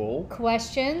social bowl.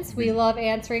 Questions. We love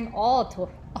answering all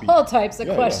types of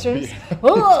questions. Yeah.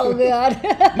 Oh, God.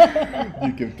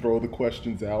 You can throw the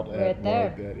questions out at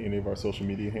any of our social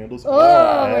media handles.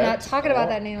 We're not talking about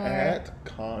that anymore. At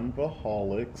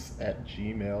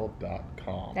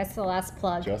convoholics@gmail.com. That's the last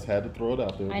plug. Just had to throw it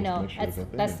out there. I know. Sure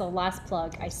That's the last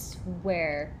plug. I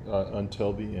swear.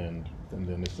 Until the end, and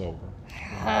then it's over.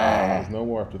 There's no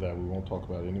more after that. We won't talk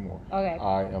about it anymore. Okay.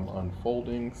 I am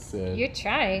unfolding said. You're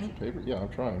trying. Paper. Yeah, I'm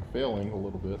trying. Failing a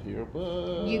little bit here,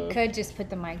 but You could just put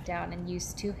the mic down and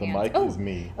use two the hands. mic is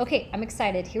me. Okay, I'm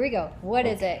excited. Here we go. What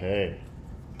is it? Okay.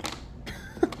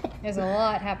 There's a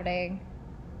lot happening.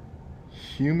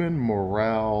 Human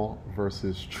morale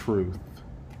versus truth.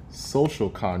 Social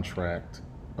contract.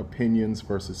 Opinions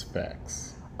versus facts.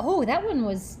 Oh, that one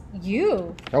was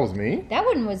you. That was me? That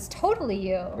one was totally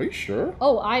you. Are you sure?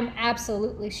 Oh, I'm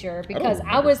absolutely sure because I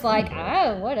remember was like, saying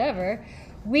that. whatever.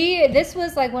 This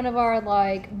was like one of our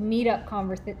like meetup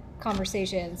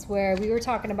conversations where we were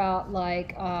talking about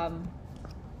like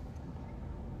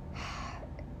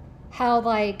how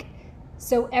like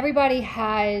so everybody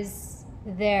has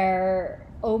their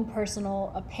own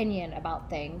personal opinion about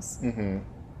things. Mm-hmm.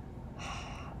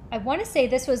 I want to say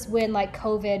this was when like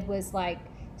COVID was like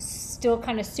still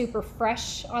kind of super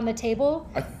fresh on the table.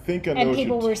 I think I know And what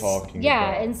people you're were talking yeah,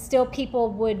 about. and still people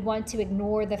would want to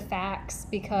ignore the facts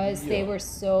because they were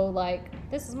so like,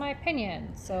 this is my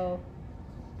opinion. So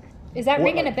is that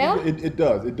ringing a bell? It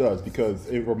does, because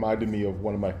it reminded me of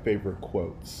one of my favorite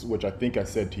quotes, which I think I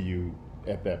said to you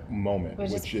at that moment,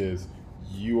 which is,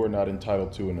 you are not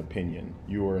entitled to an opinion.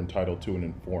 You are entitled to an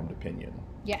informed opinion.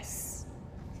 Yes.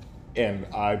 And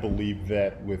I believe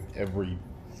that with every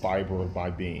fiber of my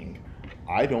being.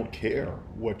 I don't care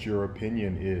what your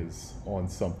opinion is on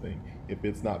something. If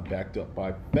it's not backed up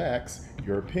by facts,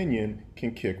 your opinion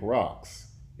can kick rocks.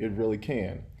 It really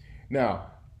can. Now,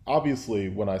 obviously,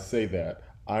 when I say that,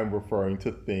 I'm referring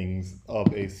to things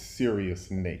of a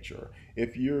serious nature.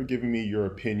 If you're giving me your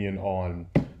opinion on,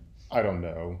 I don't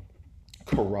know,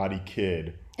 Karate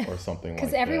Kid or something like that.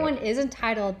 Because everyone is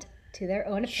entitled to their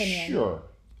own opinion. Sure.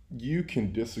 You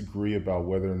can disagree about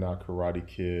whether or not Karate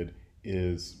Kid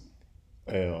is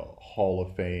a Hall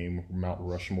of Fame, Mount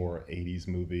Rushmore 80s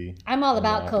movie. I'm all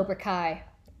about Cobra Kai.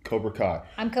 Cobra Kai.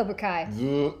 I'm Cobra Kai.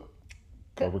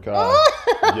 Cobra Kai.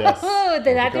 Yes.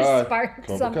 Did that Cobra just Kai. spark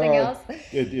Cobra something Kai. else?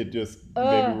 It just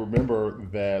made me remember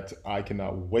that I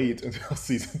cannot wait until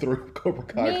season 3 of Cobra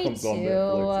Kai comes on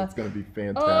Netflix. It's going to be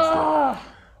fantastic.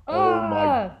 Oh my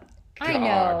God. I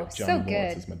know. Johnny So Lawrence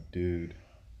good. is my dude.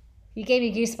 You gave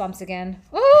me goosebumps again.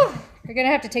 Oh, we're going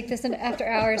to have to take this into after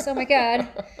hours. Oh my God.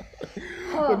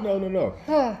 But no.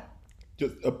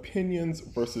 Just opinions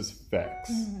versus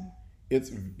facts. It's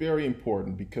very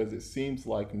important because it seems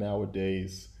like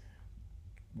nowadays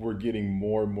we're getting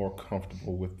more and more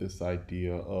comfortable with this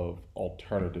idea of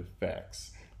alternative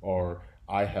facts, or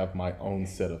I have my own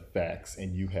set of facts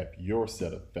and you have your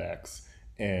set of facts,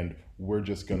 and we're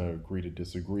just going to agree to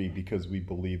disagree because we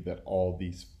believe that all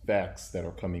these facts that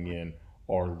are coming in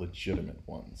are legitimate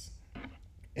ones.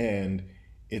 And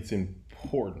it's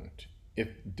important, if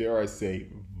dare I say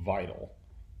vital,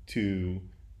 to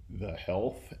the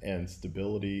health and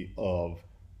stability of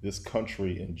this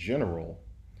country in general,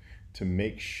 to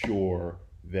make sure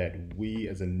that we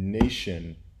as a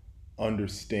nation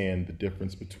understand the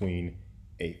difference between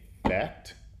a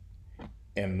fact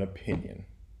and an opinion,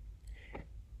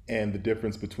 and the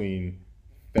difference between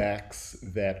facts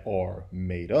that are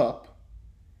made up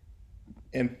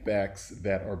and facts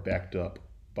that are backed up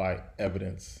by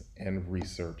evidence and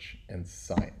research and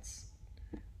science.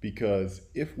 Because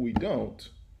if we don't,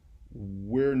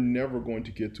 we're never going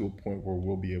to get to a point where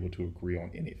we'll be able to agree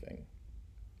on anything.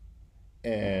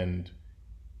 And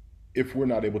if we're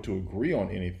not able to agree on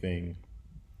anything,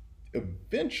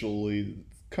 eventually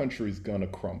the country's gonna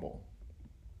crumble.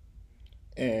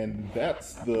 And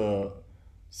that's the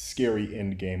scary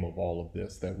end game of all of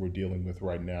this that we're dealing with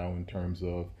right now in terms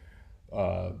of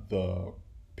the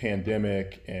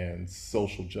pandemic and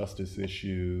social justice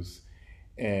issues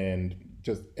and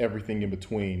just everything in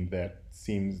between that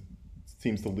seems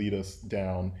to lead us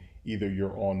down. Either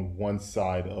you're on one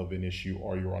side of an issue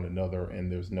or you're on another,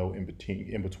 and there's no in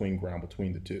between ground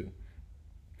between the two.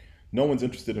 No one's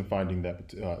interested in finding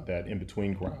that in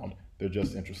between ground. They're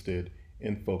just interested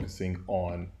in focusing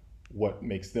on what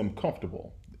makes them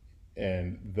comfortable,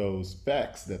 and those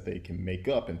facts that they can make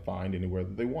up and find anywhere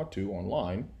that they want to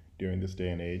online during this day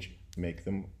and age make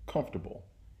them comfortable.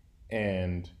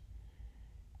 And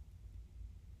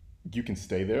you can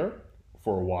stay there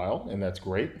for a while, and that's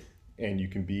great. And you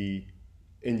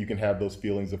can have those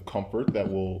feelings of comfort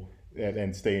that will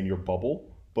and stay in your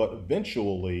bubble. But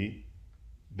eventually,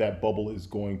 that bubble is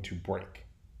going to break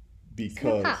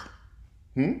because pop.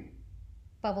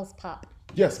 Bubbles pop.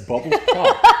 Yes, bubbles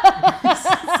pop.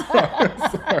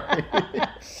 Sorry.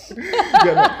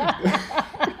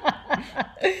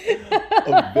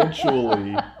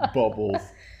 Eventually, bubbles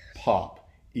pop,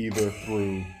 either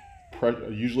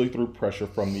usually through pressure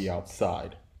from the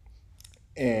outside.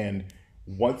 And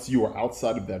once you are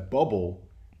outside of that bubble,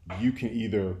 you can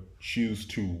either choose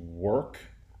to work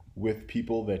with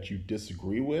people that you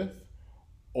disagree with,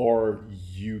 or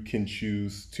you can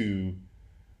choose to,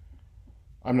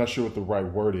 I'm not sure what the right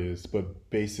word is, but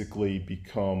basically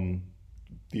become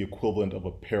the equivalent of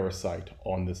a parasite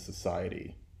on this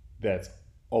society that's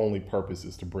only purpose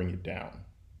is to bring it down.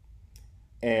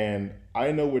 And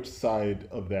I know which side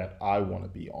of that I want to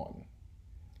be on.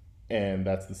 And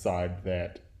that's the side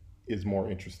that is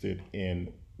more interested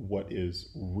in what is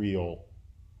real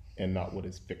and not what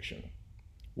is fiction.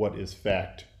 What is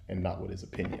fact and not what is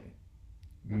opinion.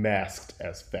 Masked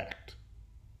as fact.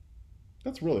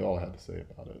 That's really all I had to say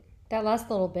about it. That last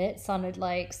little bit sounded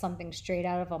like something straight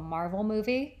out of a Marvel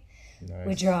movie. Nice.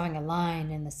 We're drawing a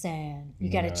line in the sand. You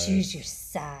got to choose your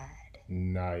side.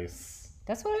 Nice.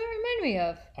 That's what it reminded me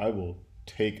of. I will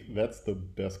take, that's the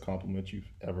best compliment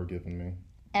you've ever given me.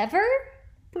 Ever?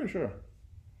 Pretty sure.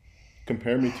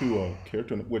 Compare me to a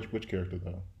character, which character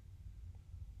though?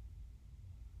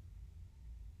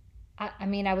 I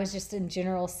mean, I was just in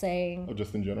general saying. Oh,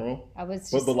 just in general? I was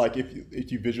just. But like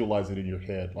if you visualize it in your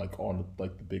head, like on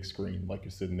like the big screen, like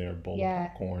you're sitting there, bowl of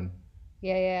popcorn.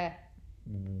 Yeah.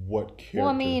 What character? Well,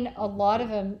 I mean, a lot of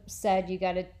them said you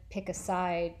got to pick a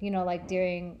side. You know, like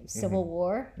during Civil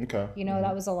War. Okay. You know,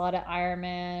 that was a lot of Iron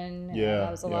Man. Yeah.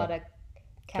 That was a lot of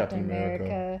Captain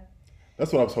America.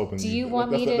 That's what I was hoping. Do you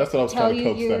want me to that's what I was tell trying to you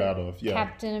coax your that out of? Yeah.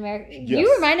 Captain America? Yes.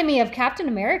 You reminded me of Captain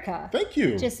America. Thank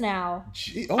you. Just now.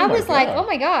 Gee, I was like, oh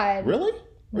my God. Really?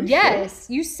 Yes.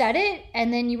 Sure? You said it,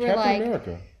 and then you were Captain like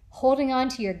America. holding on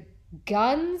to your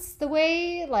guns the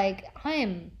way, like,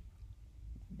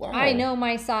 Wow. I know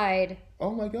my side.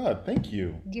 Oh my God. Thank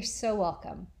you. You're so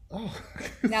welcome. Oh,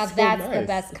 now so that's nice. the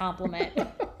best compliment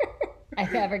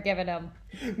I've ever given him.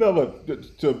 No,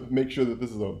 but to make sure that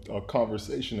this is a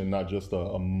conversation and not just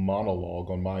a monologue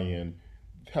on my end,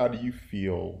 how do you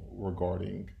feel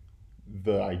regarding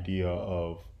the idea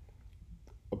of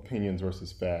opinions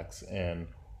versus facts and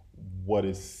what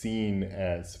is seen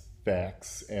as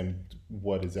facts and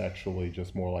what is actually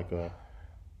just more like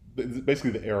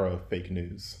basically the era of fake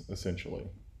news, essentially?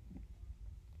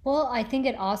 Well, I think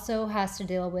it also has to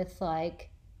deal with like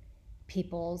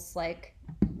people's like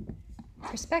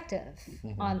perspective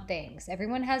on things.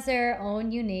 Everyone has their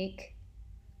own unique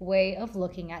way of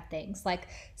looking at things. Like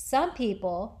some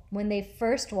people, when they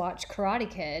first watch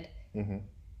Karate Kid,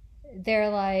 they're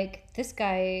like, this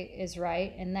guy is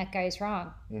right and that guy's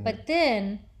wrong. But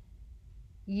then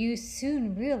you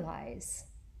soon realize,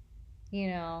 you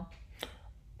know,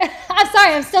 I'm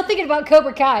sorry, I'm still thinking about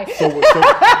Cobra Kai. So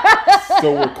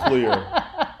we're clear.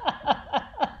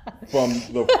 From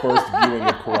the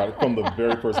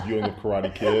very first viewing of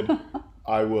Karate Kid,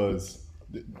 I was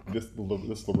this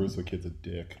LaRusso kid's a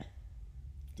dick.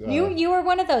 You were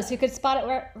one of those who could spot it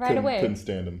right away. Couldn't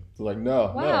stand him. So like,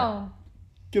 no, wow.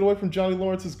 Get away from Johnny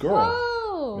Lawrence's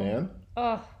girl, man.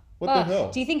 What the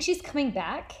hell? Do you think she's coming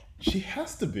back? She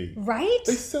has to be. Right?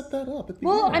 They set that up at the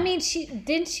Well, end. I mean, she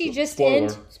just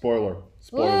Spoiler.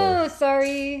 Oh,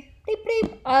 sorry.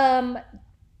 Bleep, bleep.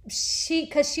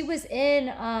 Because she was in,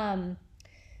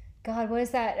 God, what is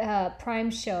that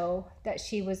Prime show that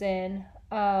she was in?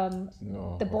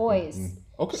 The Boys.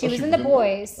 Okay. She was in The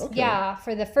Boys. Okay. Yeah,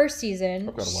 for the first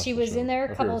season. She was in there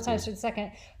a couple of times for the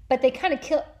second. But they kind of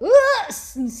killed.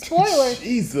 Spoiler.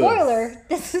 Jesus. Spoiler.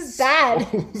 This is bad.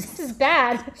 This is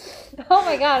bad. Oh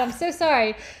my God, I'm so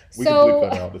sorry. We can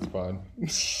bleep that out. It's fine.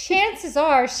 Chances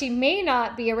are she may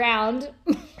not be around.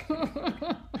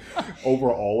 Over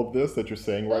all of this that you're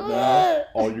saying right now,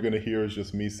 all you're going to hear is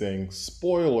just me saying,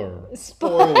 spoiler,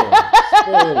 spoiler,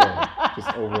 spoiler,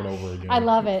 just over and over again. I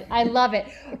love it.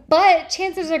 But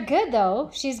chances are good, though.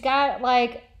 She's got,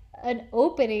 like, an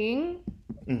opening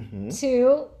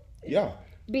to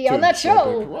be on that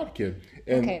show. Karate Kid.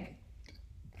 And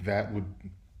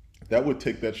that would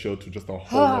take that show to just a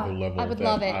whole other level. I would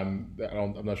love it. I'm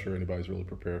not sure anybody's really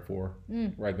prepared for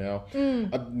right now.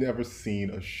 I've never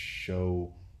seen a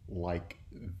show like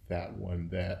that one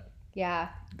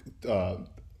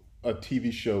a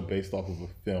TV show based off of a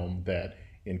film that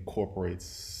incorporates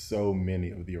so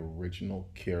many of the original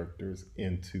characters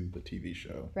into the TV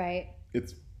show. Right.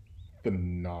 It's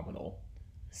phenomenal.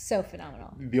 So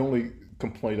phenomenal. The only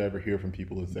complaint I ever hear from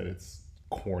people is that it's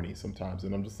corny sometimes,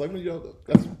 and I'm just like,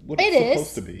 that's what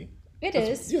it's supposed to be. It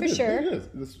is, for sure. It is.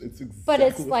 It's exactly but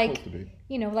it's what like, supposed to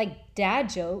be. Like dad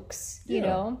jokes, you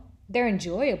know, they're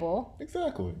enjoyable.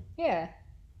 Exactly. Yeah.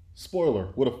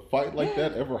 Spoiler, would a fight like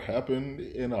that ever happen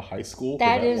in a high school?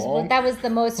 That was the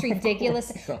most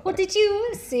ridiculous. Well, did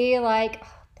you see, like,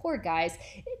 poor guys,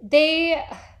 they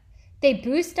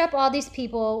boost up all these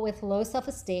people with low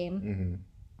self-esteem,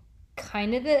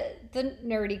 kind of the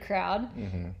nerdy crowd.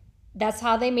 That's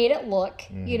how they made it look,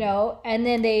 you know, and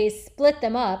then they split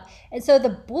them up. And so the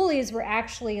bullies were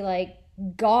actually, like,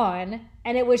 gone,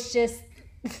 and it was just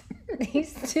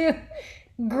these two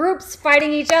groups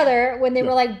fighting each other when they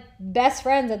were, like, best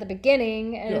friends at the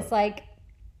beginning. And it's like,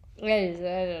 I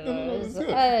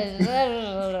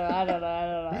don't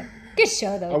know. Good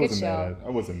show, though. Good show. I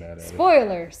wasn't mad at it.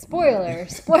 Spoiler.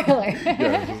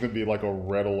 Yeah, it's going to be like a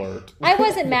red alert. I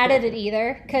wasn't mad at it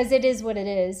either, because it is what it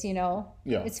is, you know.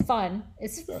 Yeah. It's fun.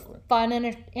 It's fun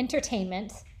and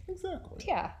entertainment. Exactly.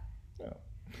 Yeah. No.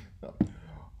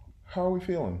 How are we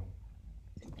feeling?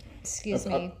 Excuse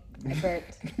me. I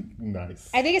burped. Nice.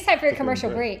 I think it's time for a commercial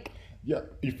break. Yeah.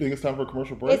 You think it's time for a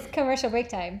commercial break? It's commercial break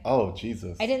time. Oh,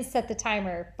 Jesus. I didn't set the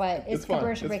timer, but it's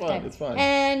commercial break time. It's fine.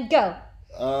 And go.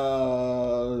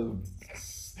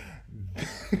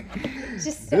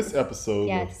 This episode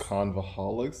of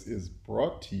Convoholics is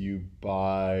brought to you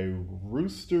by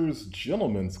Rooster's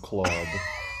Gentlemen's Club.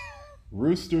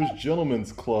 Rooster's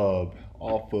Gentlemen's Club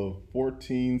off of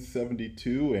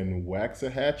 1472 and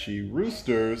Waxahachie.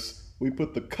 Roosters, we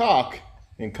put the cock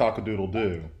in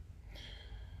cock-a-doodle-doo.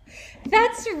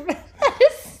 That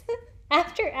is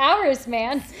after hours,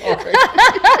 man.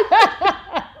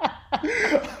 I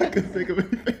couldn't think of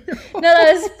anything else. No,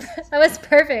 that was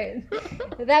perfect.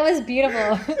 That was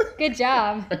beautiful. Good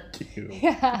job. Thank you.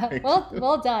 Yeah.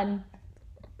 Well done.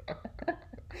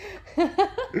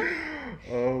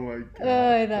 Oh my God.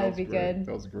 Oh, that would be good.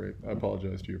 That was great. I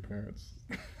apologize to your parents.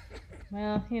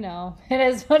 Well, you know, it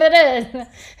is what it is.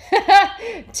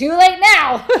 Too late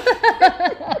now.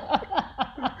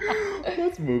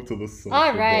 Let's move to the social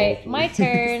All right, bowl, my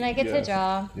turn. I get to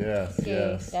draw. Yes,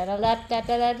 yes.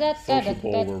 Da-da-da-da-da-da-da-da. Social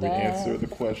bowl where we answer the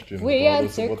question. We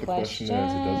regardless answer of what the question is, it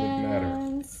doesn't matter.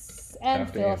 And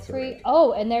feel free.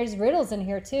 Oh, and there's riddles in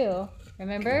here too.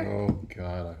 Remember? Oh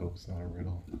God, I hope it's not a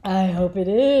riddle. I hope it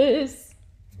is.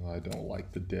 I don't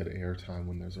like the dead air time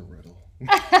when there's a riddle.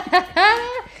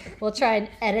 We'll try and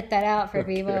edit that out for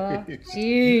people.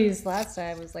 Jeez, last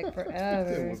time was like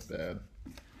forever. It was bad.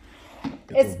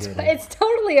 It's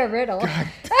totally a riddle.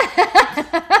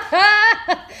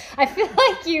 I feel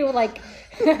like you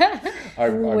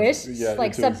wished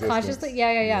like subconsciously.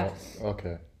 Yeah.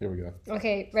 Okay, here we go.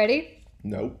 Okay, ready?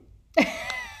 Nope.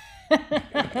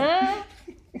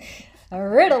 A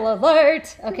riddle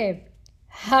alert. Okay,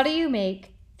 how do you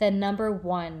make the number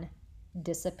 1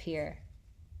 disappear?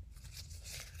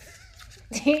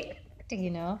 Do you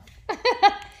know?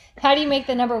 How do you make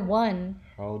the number 1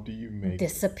 How do you make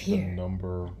disappear? the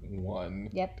number one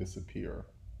Yep. disappear?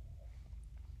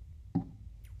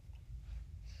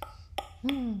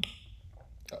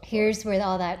 Here's where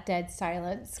all that dead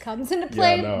silence comes into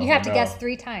play. I know, you have I to know. guess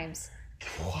 3 times.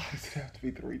 Why does it have to be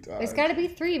 3 times? It's got to be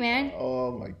 3, man.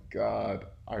 Oh my god.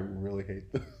 I really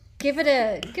hate this. Give it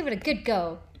a good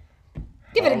go.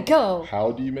 Give it a go.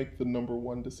 How do you make the number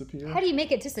one disappear? How do you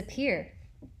make it disappear?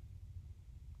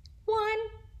 1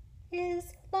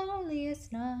 is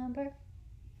loneliest number.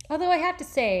 Although I have to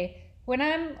say, when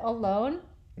I'm alone,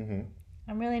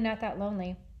 I'm really not that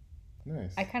lonely.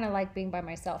 Nice. I kind of like being by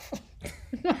myself.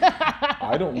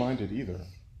 I don't mind it either.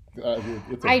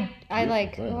 It's I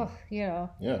like, thing. oh, you know.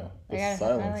 Yeah, the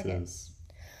silence is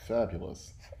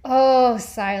fabulous. Oh,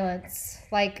 silence.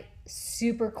 Like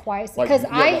super quiet. Like, Because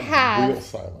I like have. real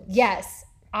silence. Yes.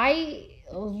 I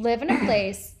live in a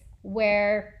place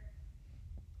where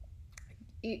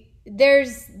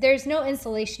there's no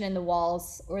insulation in the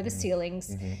walls or the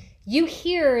ceilings. You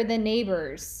hear the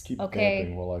neighbors. Keep okay.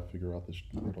 vamping while I figure out this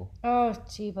riddle. Oh,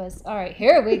 jeebus. All right,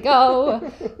 here we go.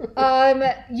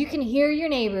 You can hear your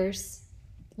neighbors,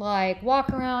 like, walk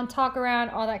around, talk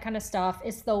around, all that kind of stuff.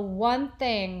 It's the one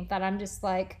thing that I'm just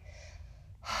like,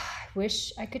 I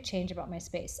wish I could change about my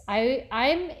space.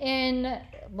 I'm in,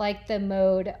 like, the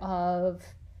mode of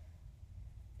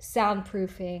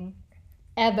soundproofing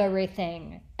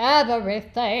everything. I'm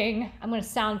going to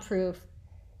soundproof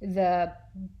the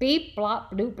beep,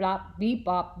 blop, bloop, blop, beep,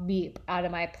 bop, beep out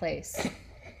of my place.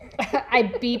 I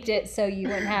beeped it so you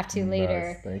wouldn't have to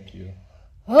later. Nice, thank you.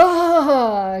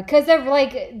 Oh, because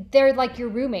they're like your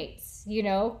roommates, you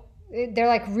know? They're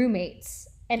like roommates.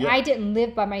 And I didn't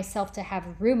live by myself to have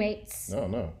roommates.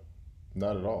 No,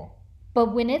 not at all.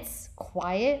 But when it's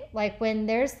quiet, like when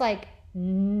there's like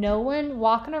no one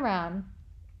walking around,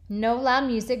 no loud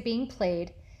music being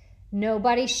played,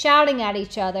 nobody shouting at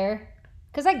each other,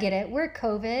 because I get it, we're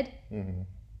COVID.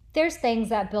 There's things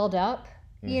that build up,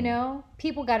 you know?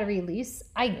 People got to release.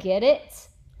 I get it.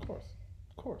 Of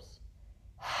course.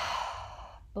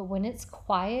 But when it's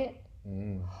quiet,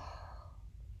 it's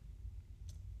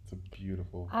a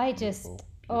beautiful. I just, beautiful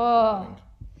oh,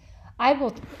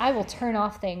 thing. I will turn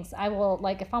off things. I will,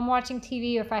 like, if I'm watching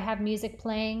TV or if I have music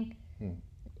playing,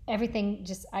 everything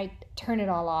just, I turn it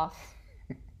all off.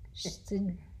 Just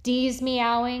D's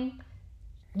meowing.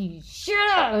 You shut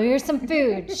up. Here's some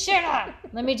food. Shut up.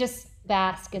 Let me just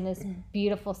bask in this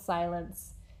beautiful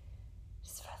silence.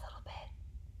 Just for a little bit.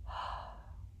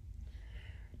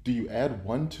 Do you add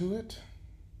 1 to it?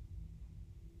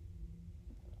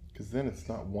 Because then it's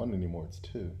not 1 anymore, it's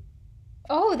 2.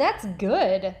 Oh, that's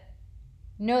good.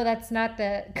 No, that's not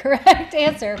the correct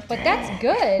answer, but that's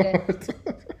good.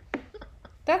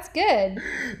 That's good.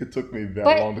 It took me that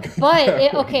long to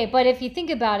but if you think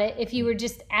about it, if you were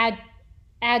just add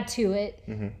to it,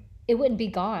 it wouldn't be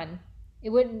gone. It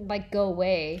wouldn't like go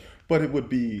away. But it would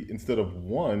be, instead of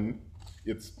 1,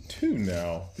 it's 2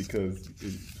 now, because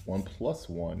 1 plus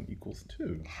 1 equals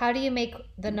 2. How do you make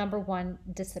the number 1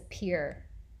 disappear?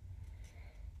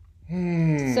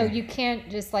 So you can't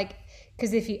just like,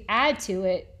 because if you add to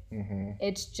it,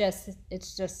 it's just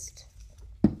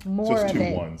more just of 2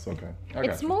 it. ones, okay.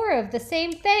 It's more of the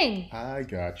same thing. I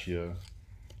got you.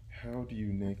 How do you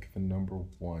make the number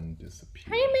 1 disappear?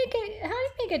 How do you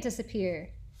make it disappear?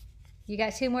 You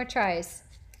got 2 more tries.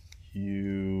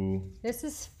 This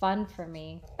is fun for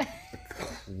me.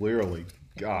 Clearly.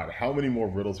 God, how many more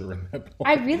riddles are in that book?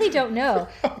 I really don't know.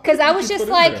 Because I was just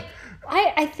like,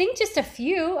 I think just a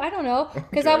few. I don't know.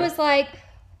 Because I was like,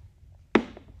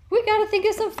 we got to think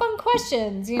of some fun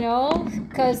questions, you know?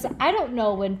 Because I don't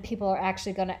know when people are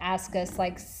actually going to ask us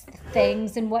like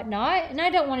things and whatnot. And I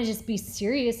don't want to just be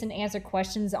serious and answer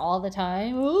questions all the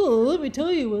time. Oh, let me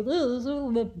tell you what this.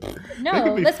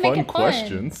 No, let's make it fun.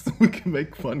 Questions. We can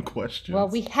make fun questions. Well,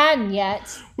 we hadn't yet.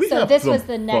 So this was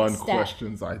the next fun step.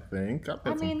 questions, I think.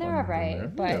 I mean, they're all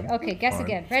right. But yeah, okay, guess fun.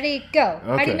 Again. Ready, go.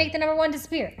 Okay. How do you make the number 1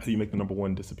 disappear? How do you make the number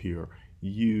 1 disappear?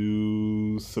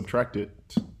 You subtract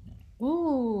it.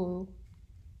 Ooh.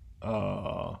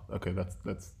 Okay, that's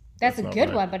a good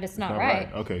right. one, but it's not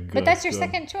right. Okay, good. But that's your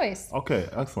second choice. Okay,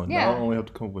 excellent. Yeah. Now I only have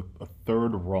to come up with a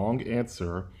third wrong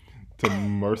answer to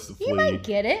mercifully you might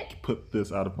get it. Put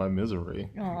this out of my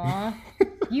misery. Aw.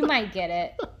 You might get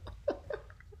it.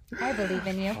 I believe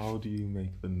in you. How do you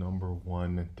make the number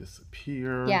 1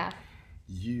 disappear? Yeah.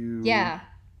 You. Yeah.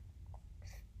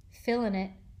 Feeling it.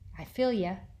 I feel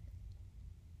ya.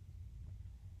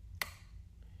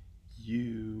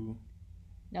 You.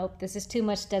 Nope, this is too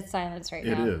much dead silence right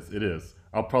now. It is.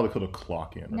 I'll probably put a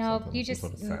clock in or something. You just...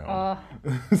 Some sort of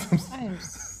sound.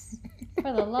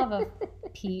 For the love of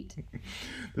Pete.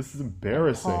 This is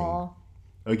embarrassing. Paul.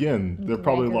 Again, they're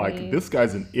probably like, Gregory. this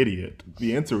guy's an idiot.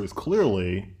 The answer is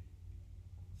clearly...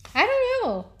 I don't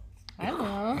know.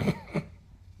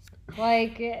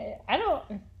 Like, I don't...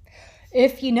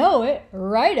 If you know it,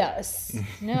 write us.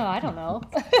 No, I don't know.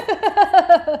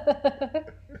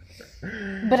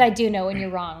 But I do know when you're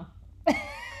wrong.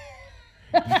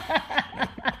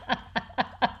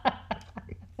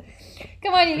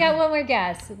 Come on, you got one more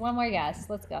guess. One more guess.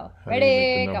 Let's go. How do you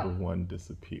Ready, make the go. number one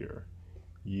disappear?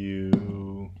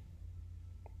 You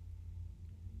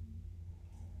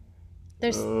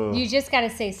just got to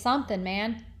say something,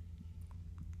 man.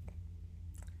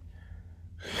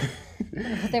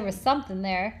 There was something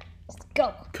there. Let's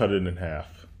go. cut it in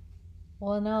half.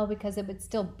 Well, no, because it would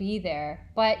still be there.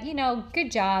 But, you know,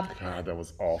 good job. God, that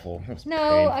was awful. That was No,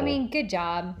 painful. I mean, good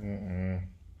job.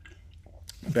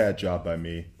 Bad job by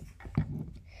me.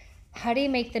 How do you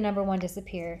make the number one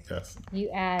disappear? Yes. You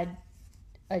add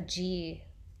a G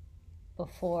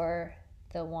before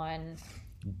the one,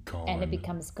 Gone. and it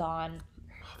becomes gone.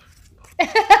 I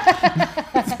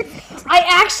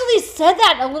actually said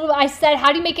that a little bit. I said,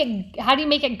 how do you make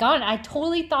it gone? I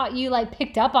totally thought you like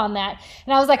picked up on that.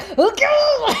 And I was like, okay.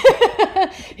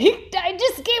 I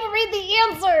just gave Reed the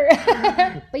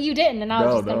answer. But you didn't, and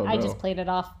I just played it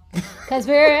off. Because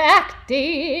we're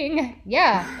acting.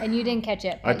 Yeah, and you didn't catch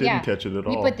it. I didn't catch it at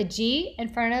all. You put the G in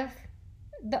front of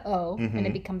the O, and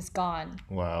it becomes gone.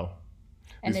 Wow.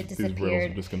 And it These riddles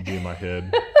disappeared. are just going to be in my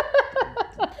head.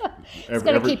 It's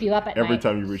going to keep you up at Every night.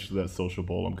 time you reach to that social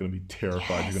bowl, I'm going to be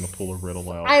terrified you're going to pull a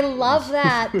riddle out. I love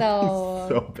that, though.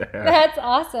 So bad. That's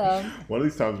awesome. One of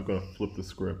these times we're going to flip the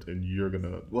script and you're going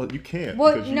to... Well, you can't.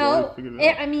 Well, because you no. already figured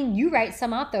it out. I mean, you write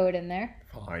some, I'll throw it in there.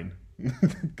 Fine.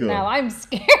 Good. Now I'm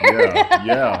scared.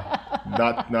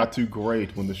 Yeah. Not too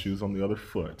great when the shoe's on the other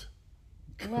foot.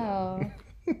 Whoa.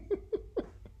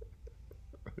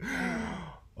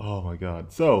 Oh my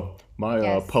God. So my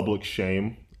Yes. public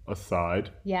shame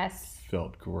aside, Yes.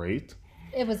 felt great.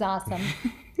 It was awesome.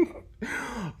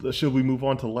 Should we move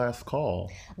on to last call?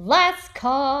 Last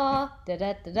call. Da,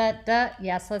 da, da, da, da.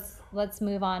 Yes, let's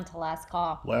move on to last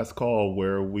call. Last call,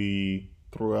 where we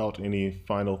throw out any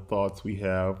final thoughts we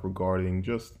have regarding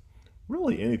just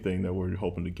really anything that we're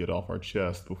hoping to get off our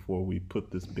chest before we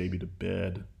put this baby to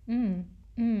bed.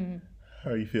 How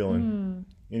are you feeling?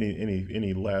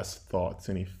 Any last thoughts?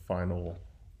 Any final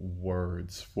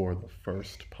words for the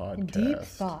first podcast? Deep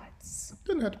thoughts.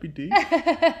 Doesn't have to be deep.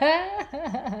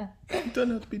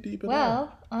 Doesn't have to be deep at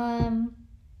all. Well, I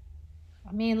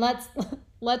mean,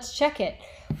 let's check it.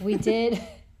 We did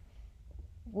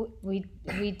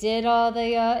we did all the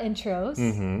intros.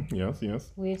 Mm-hmm.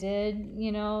 Yes. We did,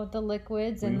 the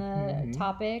liquids and the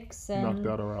topics and Knocked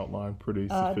out our outline pretty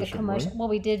the sufficiently. commercial. Well,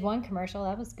 we did one commercial.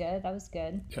 That was good.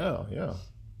 Yeah. Yeah.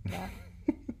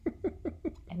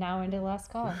 And now we're into the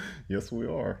last call. Yes, we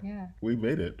are. Yeah. We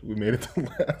made it. We made it to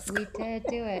last We call. did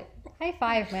do it. High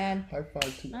five, man. High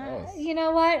five to us. You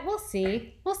know what? We'll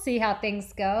see. We'll see how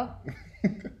things go.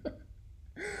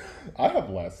 I have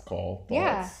last call thoughts.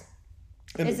 Yeah.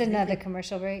 And Is another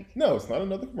commercial break? No, it's not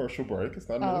another commercial break. It's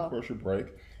not another commercial break.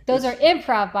 Those are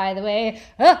improv, by the way.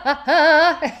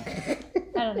 I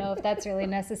don't know if that's really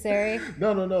necessary.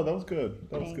 No. That was good.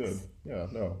 That was Thanks. good. Yeah,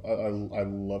 no. I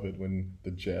love it when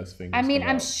the jazz fingers I mean,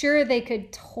 come I'm out. sure they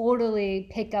could totally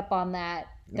pick up on that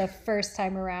the first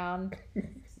time around.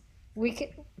 We could.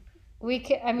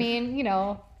 I mean,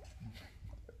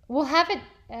 we'll have it.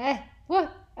 Yeah.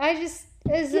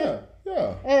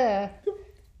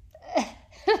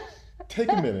 Take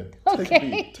a minute.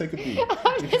 Okay. Take a beat.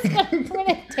 I'm just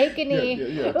gonna take a knee.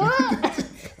 Yeah.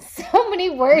 So many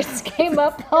words came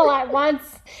up all at once,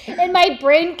 and my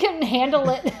brain couldn't handle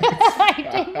it.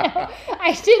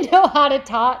 I didn't know how to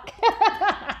talk.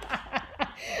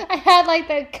 I had like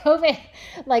the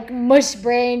COVID, mush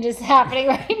brain just happening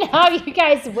right now. You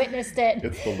guys witnessed it.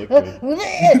 It's the liquid.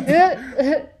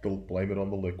 Blame it on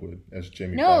the liquid, as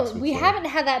Jamie Foxx No, would we say. haven't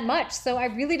had that much, so I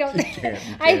really don't think. You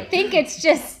I can't. think it's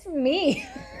just me.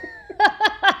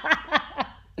 I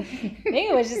think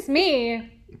it was just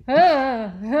me.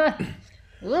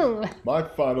 Ooh. My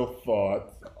final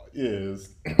thought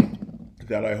is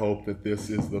that I hope that this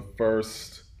is the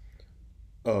first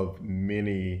of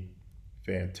many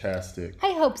fantastic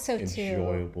I hope so too.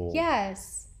 Enjoyable.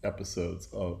 Yes. episodes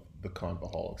of the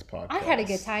Convoholics Podcast. I had a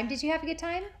good time. Did you have a good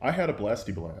time? I had a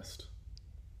blasty blast.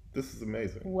 This is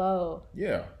amazing. Whoa.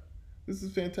 Yeah, this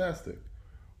is fantastic.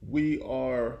 We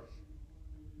are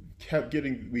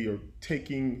taking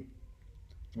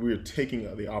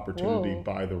the opportunity Whoa.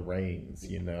 by the reins,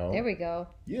 There we go.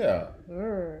 Yeah.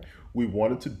 Urgh. We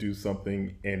wanted to do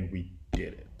something and we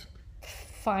did it.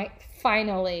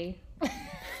 Finally.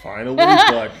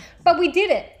 Finally, but we did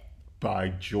it. By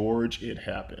George, it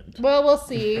happened. Well, we'll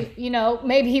see.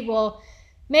 Maybe we'll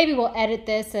edit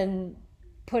this and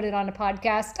put it on a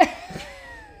podcast.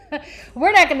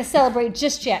 We're not going to celebrate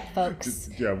just yet, folks.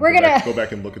 We're going to go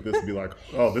back and look at this and be like,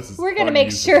 oh, this is We're going to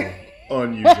make sure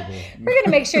unusable. We're going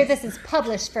to make sure this is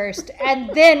published first,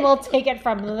 and then we'll take it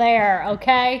from there,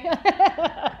 okay?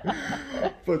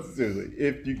 But seriously,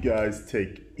 if you guys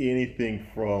take anything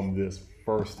from this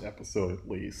first episode at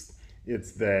least,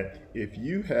 it's that if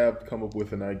you have come up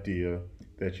with an idea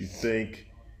that you think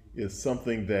is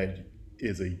something that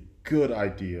is a good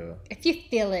idea, if you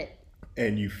feel it,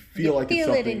 and you feel like it's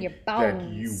something in your bones,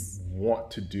 that you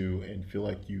want to do and feel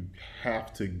like you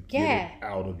have to get it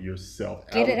out of yourself,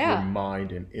 out of your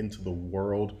mind and into the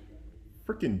world,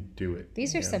 freaking do it.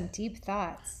 These are some deep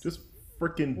thoughts. Just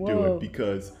freaking do it,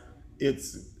 because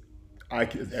as I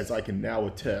can now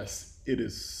attest, it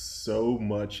is so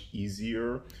much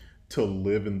easier to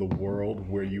live in the world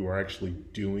where you are actually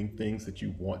doing things that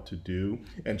you want to do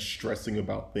and stressing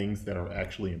about things that are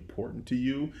actually important to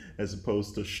you, as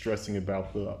opposed to stressing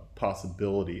about the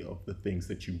possibility of the things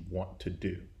that you want to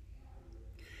do.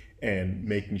 And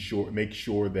make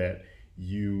sure that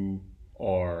you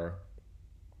are...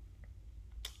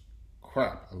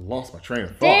 Crap, I lost my train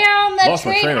of thought. Damn, that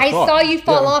train. I saw you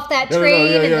fall off that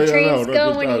train and the train's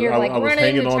going and you're like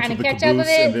running and trying to catch up with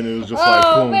it. And then it was just like,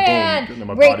 boom,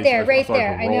 boom. Right there.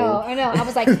 I know. I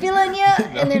was like feeling you.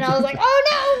 And then I was like,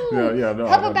 oh no. No.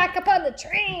 Help it back up on the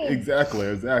train. Exactly.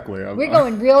 We're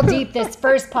going real deep this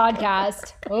first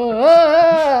podcast.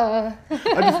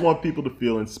 I just want people to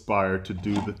feel inspired to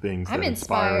do the things that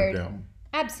inspire them.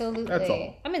 Absolutely. That's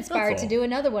all. I'm inspired to do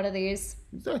another one of these.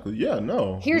 Exactly. Yeah,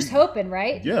 no. Here's hoping,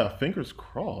 right? Yeah, fingers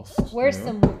crossed. Where's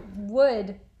some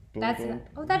wood? Boom.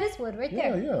 That is wood right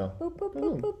there. Yeah. Boop, boop,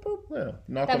 boop, boop, boop.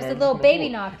 Yeah. That was a little baby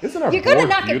knock. Isn't our You're going to board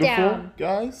knock beautiful, it down.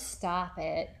 Guys? Stop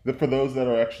it. For those that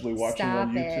are actually watching Stop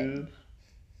on YouTube.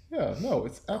 Yeah, no,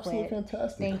 it's absolutely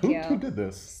fantastic. Thank you. Who did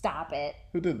this? Stop it.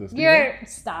 Who did this?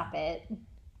 Stop it.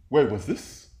 Wait, was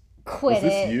this? Quit was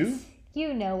this you?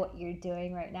 You know what you're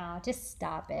doing right now. Just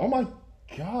stop it. Oh my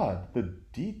God, the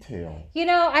detail.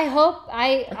 I hope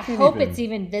it's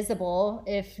even visible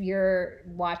if you're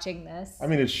watching this. I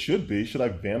mean, it should be. Should I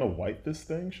Vanna White this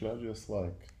thing? Should I just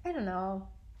I don't know.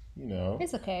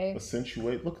 It's okay.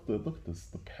 Accentuate. Look at this,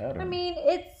 the pattern. I mean,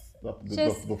 it's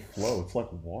the flow. It's like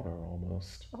water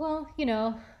almost. Well,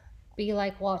 be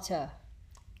like water.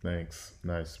 Thanks.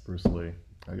 Nice, Bruce Lee.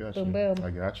 I got you. Boom. I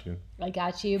got you. I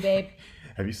got you, babe.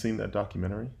 Have you seen that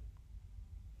documentary?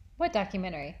 What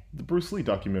documentary? The Bruce Lee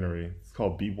documentary. It's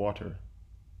called Be Water.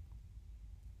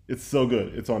 It's so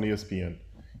good. It's on ESPN.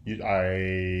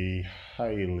 I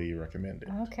highly recommend it.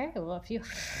 Okay, well, if you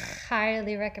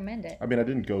highly recommend it. I mean, I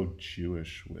didn't go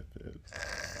Jewish with it.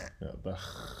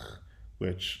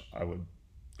 Which I would...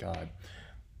 God.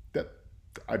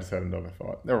 I just had another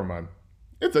thought. Never mind.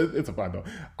 It's a fine though.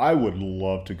 I would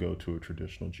love to go to a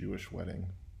traditional Jewish wedding.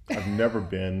 I've never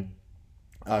been.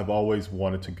 I've always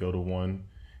wanted to go to one,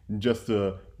 just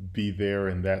to be there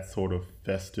in that sort of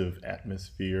festive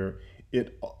atmosphere.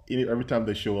 Every time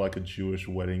they show like a Jewish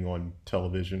wedding on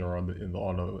television or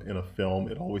in a film,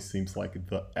 it always seems like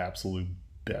the absolute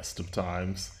best of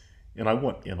times, and I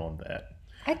want in on that.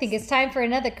 I think it's time for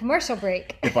another commercial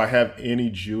break. If I have any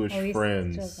Jewish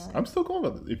friends, I'm still going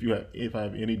about this. If I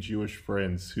have any Jewish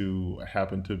friends who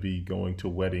happen to be going to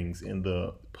weddings in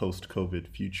the post-COVID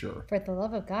future, for the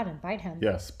love of God, invite him.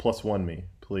 Yes, +1 me,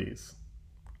 please.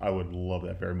 I would love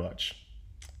that very much.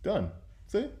 Done.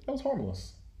 See, that was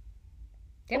harmless.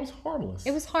 Yep. That was harmless.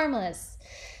 It was harmless.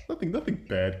 Nothing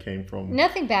bad came from.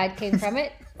 Nothing bad came from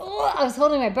it. Oh, I was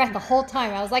holding my breath the whole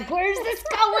time. I was like, "Where's this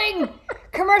going?"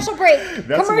 Commercial break.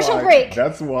 Break.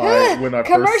 That's why when I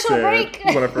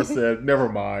first said, never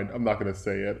mind, I'm not going to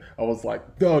say it. I was like,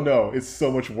 no, it's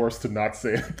so much worse to not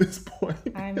say it at this point.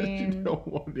 I mean, you don't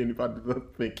want anybody to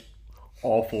think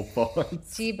awful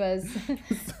thoughts. Jeebas.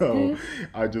 So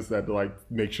I just had to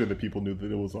make sure that people knew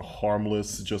that it was a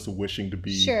harmless, just wishing to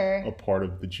be a part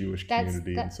of the Jewish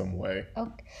community in some way.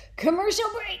 Oh, commercial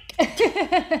break.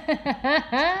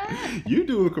 You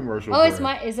do a commercial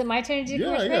break. Is it my turn to do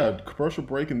commercial break? Yeah, commercial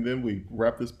break, and then we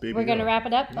wrap this baby up. We're going to wrap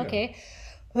it up? Yeah. Okay.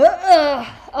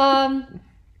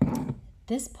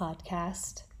 This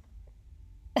podcast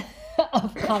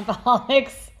of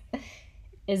Convoholics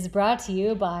is brought to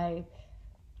you by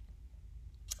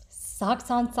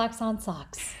Socks on Socks on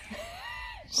Socks.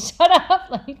 Shut up,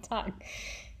 let me talk.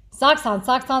 Socks on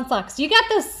Socks on Socks. You got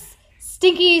those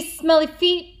stinky, smelly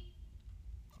feet?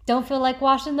 Don't feel like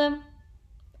washing them?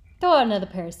 Throw out another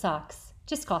pair of socks.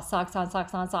 Just call socks on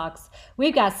socks on socks.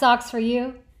 We've got socks for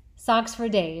you. Socks for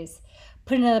days.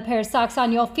 Put another pair of socks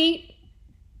on your feet.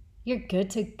 You're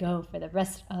good to go for the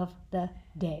rest of the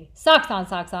day. Socks on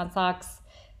socks on socks.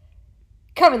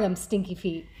 Cover them stinky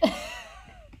feet.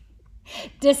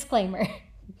 Disclaimer.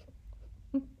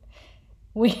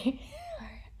 We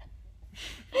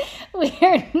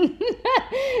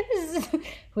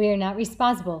are not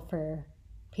responsible for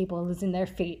people losing their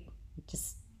feet.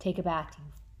 Just take a bath, you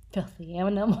filthy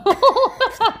animal.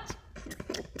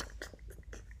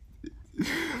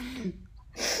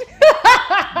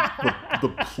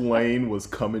 The plane was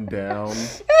coming down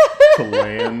to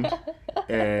land,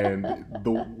 and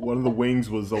one of the wings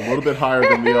was a little bit higher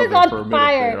than the other for a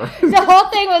minute there. The whole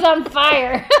thing was on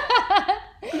fire.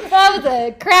 That was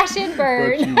a crash and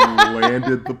burn. But you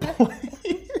landed the plane.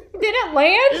 Did it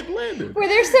land? It landed. Were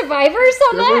there survivors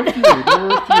on There that?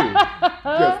 were a few.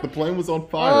 Yes, the plane was on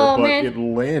fire, but it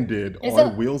landed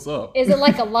on wheels up. Is it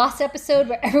like a Lost episode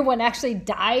where everyone actually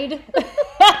died?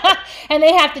 And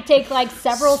they have to take like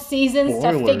several seasons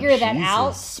to figure that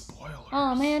out? Spoiler.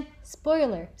 Oh, man.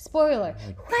 Spoiler.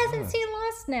 Who hasn't seen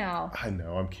Lost now? I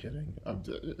know, I'm kidding.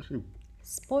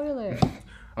 Spoiler.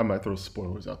 I might throw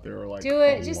spoilers out there. Do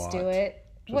it. Just do it.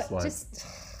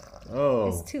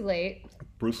 It's too late.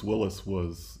 Bruce Willis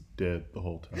was dead the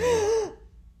whole time.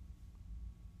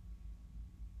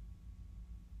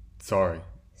 Sorry.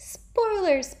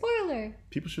 Spoiler.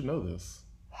 People should know this.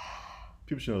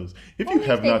 If you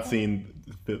have not seen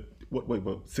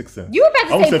Sixth Sense. You were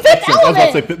about to say Fifth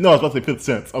Element. I was about to say Fifth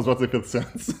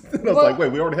Sense. And I was like,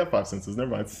 wait, we already have 5 senses.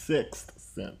 Never mind. Sixth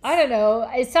Sense. I don't know.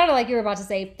 It sounded like you were about to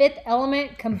say Fifth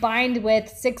Element combined with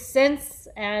Sixth Sense,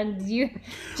 and you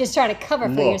just try to cover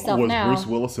for yourself now. Was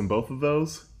Bruce Willis in both of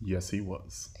those? Yes, he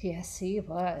was. Yes, he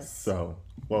was. So,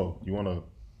 you want to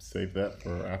save that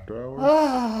for after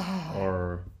hours?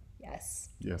 Or yes.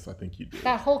 Yes, I think you do.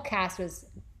 That whole cast was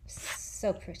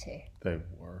so pretty. They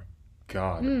were.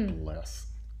 God bless.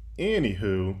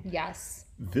 Anywho. Yes.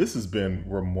 This has been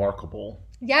remarkable.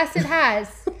 Yes, it has.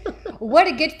 What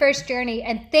a good first journey.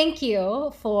 And thank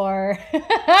you for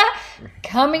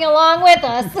coming along with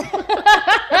us.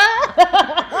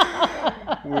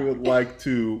 We would like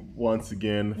to once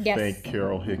again thank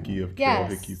Carol Hickey of Carol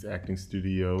Hickey's Acting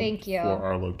Studio for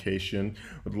our location.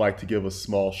 Would like to give a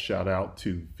small shout out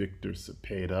to Victor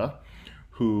Cepeda,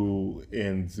 who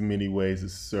in many ways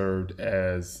has served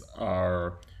as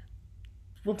our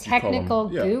technical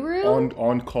guru?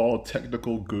 On-call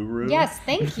technical guru. Yes,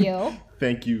 thank you.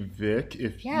 Thank you, Vic.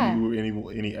 If you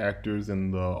any actors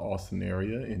in the Austin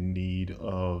area in need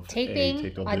of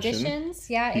taping, auditions,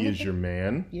 he is your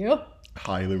man. Yep.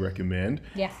 Highly recommend.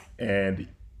 Yeah. And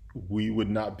we would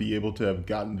not be able to have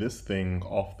gotten this thing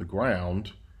off the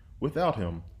ground without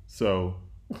him. So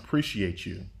appreciate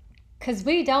you. Because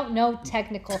we don't know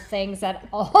technical things at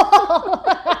all.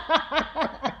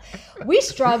 We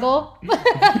struggle.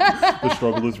 The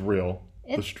struggle is real.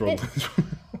 Is real.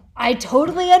 I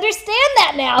totally understand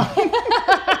that now.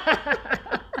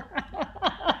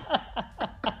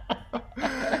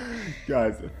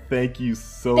 Guys, thank you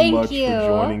so much for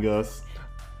joining us.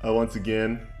 Once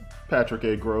again, Patrick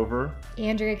A. Grover.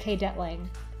 Andrea K. Detling.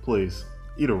 Please,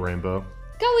 eat a rainbow.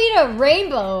 Go eat a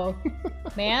rainbow,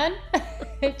 man.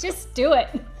 Just do it.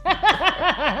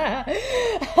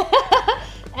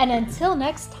 And until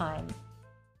next time.